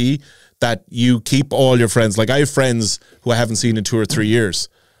ADHD that you keep all your friends. Like I have friends who I haven't seen in 2 or 3 years.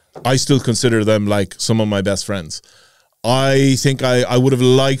 I still consider them like some of my best friends. I think I would have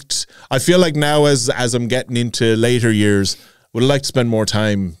liked. I feel like now as I'm getting into later years, would have liked to spend more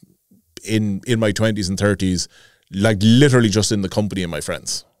time in my 20s and 30s. Like literally just in the company of my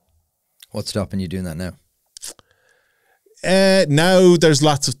friends. What's stopping you doing that now? Now there's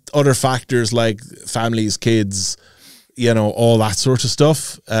lots of other factors like families, kids, you know, all that sort of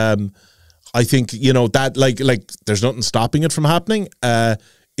stuff. I think, you know, that like there's nothing stopping it from happening.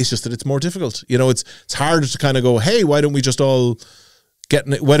 It's just that it's more difficult. You know, it's harder to kind of go, hey, why don't we all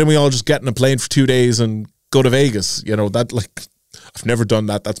just get in a plane for 2 days and go to Vegas? You know, that like, I've never done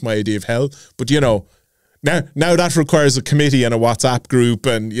that. That's my idea of hell. But, you know, Now that requires a committee and a WhatsApp group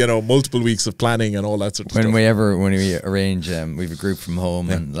and, you know, multiple weeks of planning and all that sort of stuff. When we arrange, we have a group from home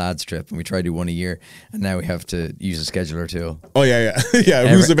and lads trip, and we try to do one a year, and now we have to use a scheduler tool. Oh yeah.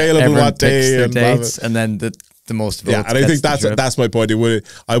 Who's available what day and dates, and then the most votes. Yeah, and I think that's my point.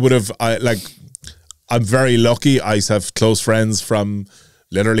 I'm very lucky. I have close friends from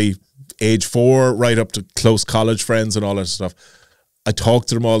literally age 4 right up to close college friends and all that stuff. I talk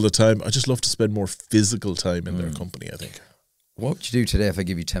to them all the time. I just love to spend more physical time in their company, I think. What would you do today if I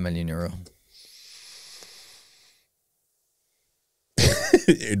give you 10 million euro?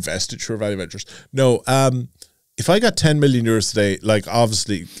 Invest it, sure value ventures. No, if I got 10 million euros today, like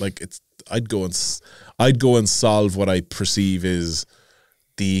obviously, like I'd go and solve what I perceive is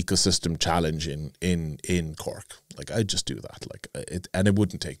the ecosystem challenge in Cork. Like I'd just do that. And it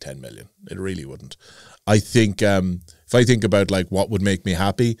wouldn't take 10 million. It really wouldn't. I think if I think about like what would make me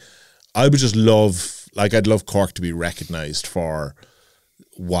happy, I would just I'd love Cork to be recognized for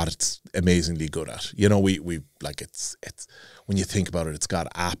what it's amazingly good at. You know, we like it's when you think about it, it's got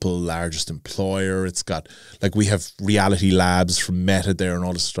Apple, largest employer. It's got like we have Reality Labs from Meta there and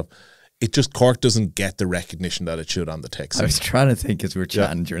all this stuff. It just, Cork doesn't get the recognition that it should on the tech scene. I was trying to think as we were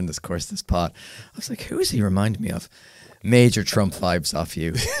chatting during this course, this pod. I was like, who is he reminding me of? Major Trump vibes off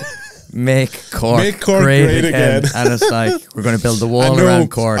you. Make Cork great again. And it's like, we're going to build the wall around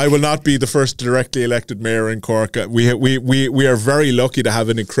Cork. I will not be the first directly elected mayor in Cork. We are very lucky to have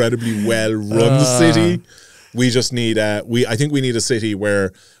an incredibly well-run city. We just need I think we need a city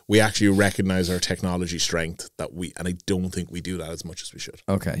where we actually recognize our technology strength and I don't think we do that as much as we should.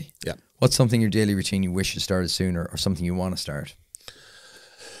 Okay. Yeah. What's something in your daily routine you wish you started sooner, or something you want to start?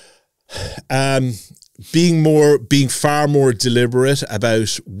 Being far more deliberate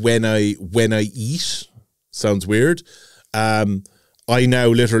about when I eat. Sounds weird. I now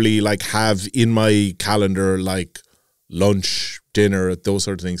literally like have in my calendar like lunch, dinner, those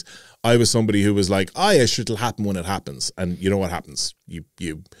sort of things. I was somebody who was like, it'll happen when it happens. And you know what happens? You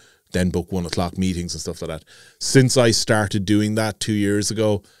then book 1 o'clock meetings and stuff like that. Since I started doing that 2 years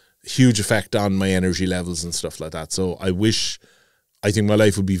ago, huge effect on my energy levels and stuff like that. So I think my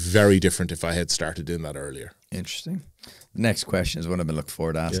life would be very different if I had started doing that earlier. Interesting. The next question is what I've been looking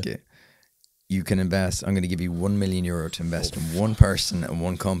forward to ask you. You can invest, I'm going to give you €1 million to invest in one person and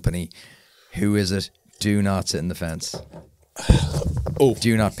one company. Who is it? Do not sit in the fence.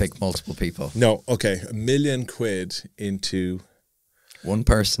 Do not pick multiple people. No, okay. £1 million into one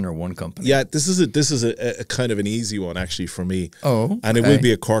person or one company. Yeah, this is a kind of an easy one actually for me. Oh, okay. And it will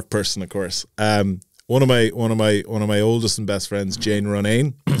be a Cork person, of course. One of my oldest and best friends, Jane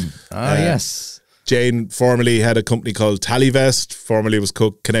Ronayne. Yes. Jane formerly had a company called Tallyvest. Formerly was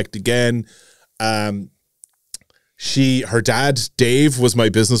Connect Again. Her dad, Dave, was my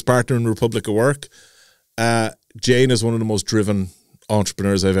business partner in Republic of Work. Jane is one of the most driven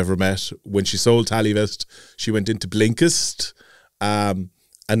entrepreneurs I've ever met. When she sold Tallyvest, she went into Blinkist, and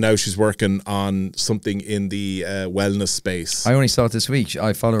now she's working on something in the wellness space. I only saw it this week.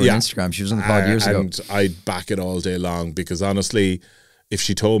 I follow her on Instagram. She was on the pod years ago. And I'd back it all day long because honestly, if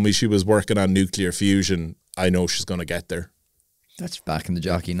she told me she was working on nuclear fusion, I know she's going to get there. That's backing the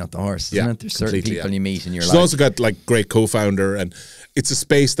jockey, not the horse, isn't it? There's certain people you meet in your life. She's also got like great co-founder, and it's a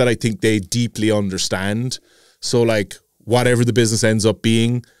space that I think they deeply understand. So like whatever the business ends up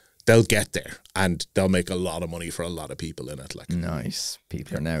being, they'll get there and they'll make a lot of money for a lot of people in it. Like nice.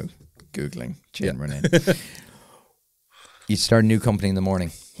 People are now Googling Jane Ronayne. You start a new company in the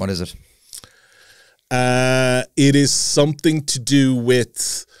morning. What is it? It is something to do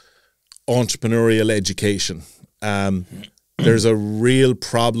with entrepreneurial education. There's a real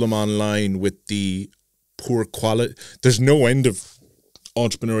problem online with the poor quality. There's no end of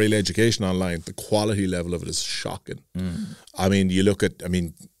entrepreneurial education online. The quality level of it is shocking. I mean, you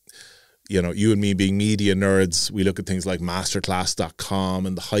know, you and me being media nerds, we look at things like masterclass.com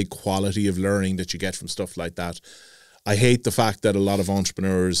and the high quality of learning that you get from stuff like that. I hate the fact that a lot of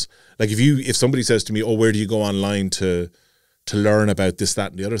entrepreneurs, like if somebody says to me, oh, where do you go online to learn about this, that,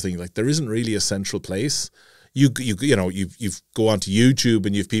 and the other thing? Like there isn't really a central place. You go onto YouTube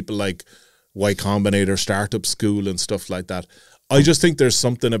and you have people like Y Combinator, Startup School and stuff like that. I just think there's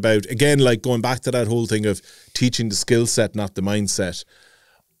something about, again, like going back to that whole thing of teaching the skill set, not the mindset.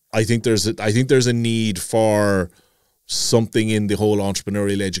 I think there's a need for something in the whole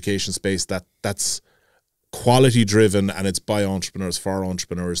entrepreneurial education space that's quality driven, and it's by entrepreneurs for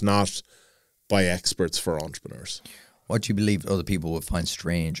entrepreneurs, not by experts for entrepreneurs. What do you believe other people would find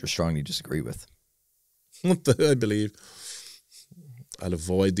strange or strongly disagree with? What I believe. I'll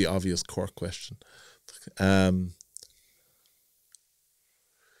avoid the obvious Cork question. I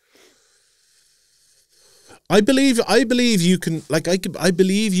believe you can, like, I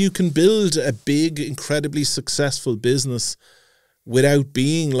believe you can build a big, incredibly successful business without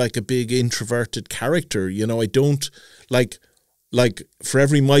being like a big introverted character. You know, I don't like for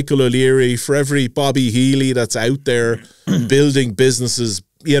every Michael O'Leary, for every Bobby Healy that's out there building businesses,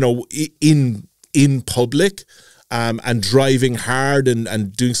 you know, in public, and driving hard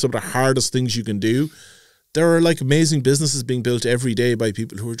and doing some of the hardest things you can do. There are like amazing businesses being built every day by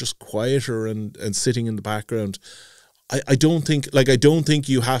people who are just quieter and sitting in the background. I don't think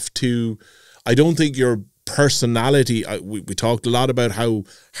you have to, I don't think your personality, we talked a lot about how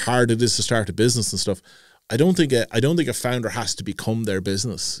hard it is to start a business and stuff. I don't think a founder has to become their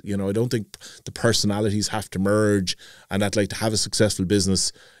business. You know, I don't think the personalities have to merge, and that, like, to have a successful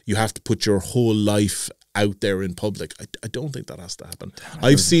business, you have to put your whole life out there in public. I don't think that has to happen.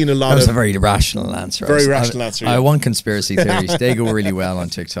 I've seen a lot of... That was a very rational answer. Very rational answer. I want conspiracy theories. They go really well on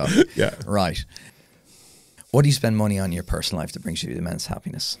TikTok. Yeah. Right. What do you spend money on in your personal life that brings you immense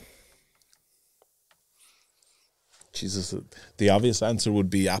happiness? Jesus, the obvious answer would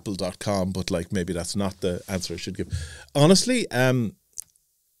be apple.com, but like maybe that's not the answer I should give. Honestly, it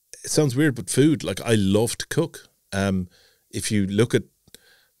sounds weird, but food, like I love to cook. If you look at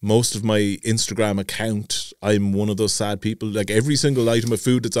most of my Instagram account, I'm one of those sad people. Like every single item of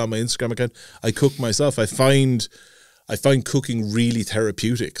food that's on my Instagram account, I cook myself. I find cooking really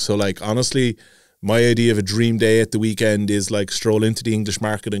therapeutic. So like, honestly, my idea of a dream day at the weekend is like stroll into the English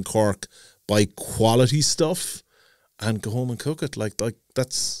market in Cork, buy quality stuff, and go home and cook it. Like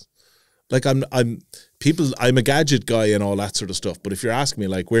that's like I'm a gadget guy and all that sort of stuff. But if you're asking me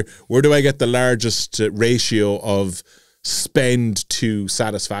like where do I get the largest ratio of spend to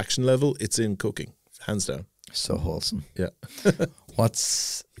satisfaction level, it's in cooking, hands down. So wholesome. Yeah.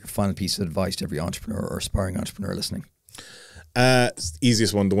 What's your final piece of advice to every entrepreneur or aspiring entrepreneur listening?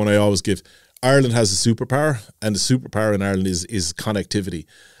 Easiest one, the one I always give. Ireland has a superpower, and the superpower in Ireland is connectivity.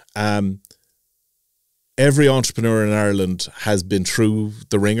 Every entrepreneur in Ireland has been through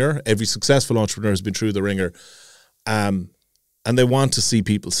the ringer. Every successful entrepreneur has been through the ringer. And they want to see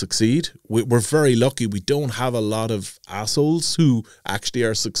people succeed. We're very lucky. We don't have a lot of assholes who actually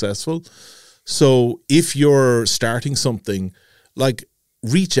are successful. So if you're starting something, like,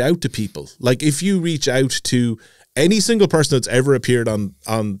 reach out to people. Like, if you reach out to any single person that's ever appeared on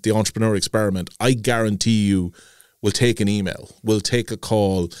the Entrepreneur Experiment, I guarantee you will take an email, will take a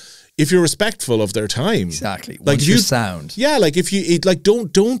call, if you're respectful of their time. Exactly. Like, Once you sound. Yeah, like, if you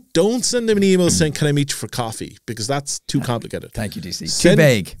don't send them an email saying, can I meet you for coffee? Because that's too complicated. Thank you, DC. Too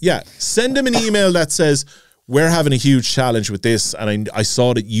vague. Yeah. Send them an email that says, we're having a huge challenge with this, and I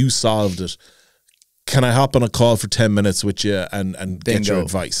saw that you solved it. Can I hop on a call for 10 minutes with you and get your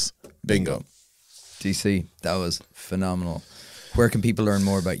advice? Bingo. DC, that was phenomenal. Where can people learn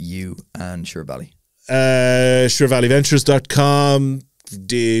more about you and Sure Valley? SureValleyVentures.com.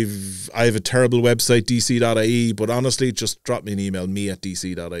 I have a terrible website, dc.ie, but honestly, just drop me an email,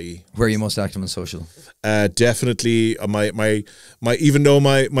 me@dc.ie. Where are you most active on social? Definitely, my even though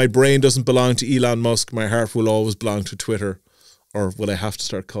my brain doesn't belong to Elon Musk, my heart will always belong to Twitter, or will I have to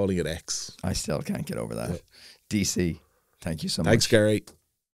start calling it X? I still can't get over that. DC, thank you so much. Thanks, Gary.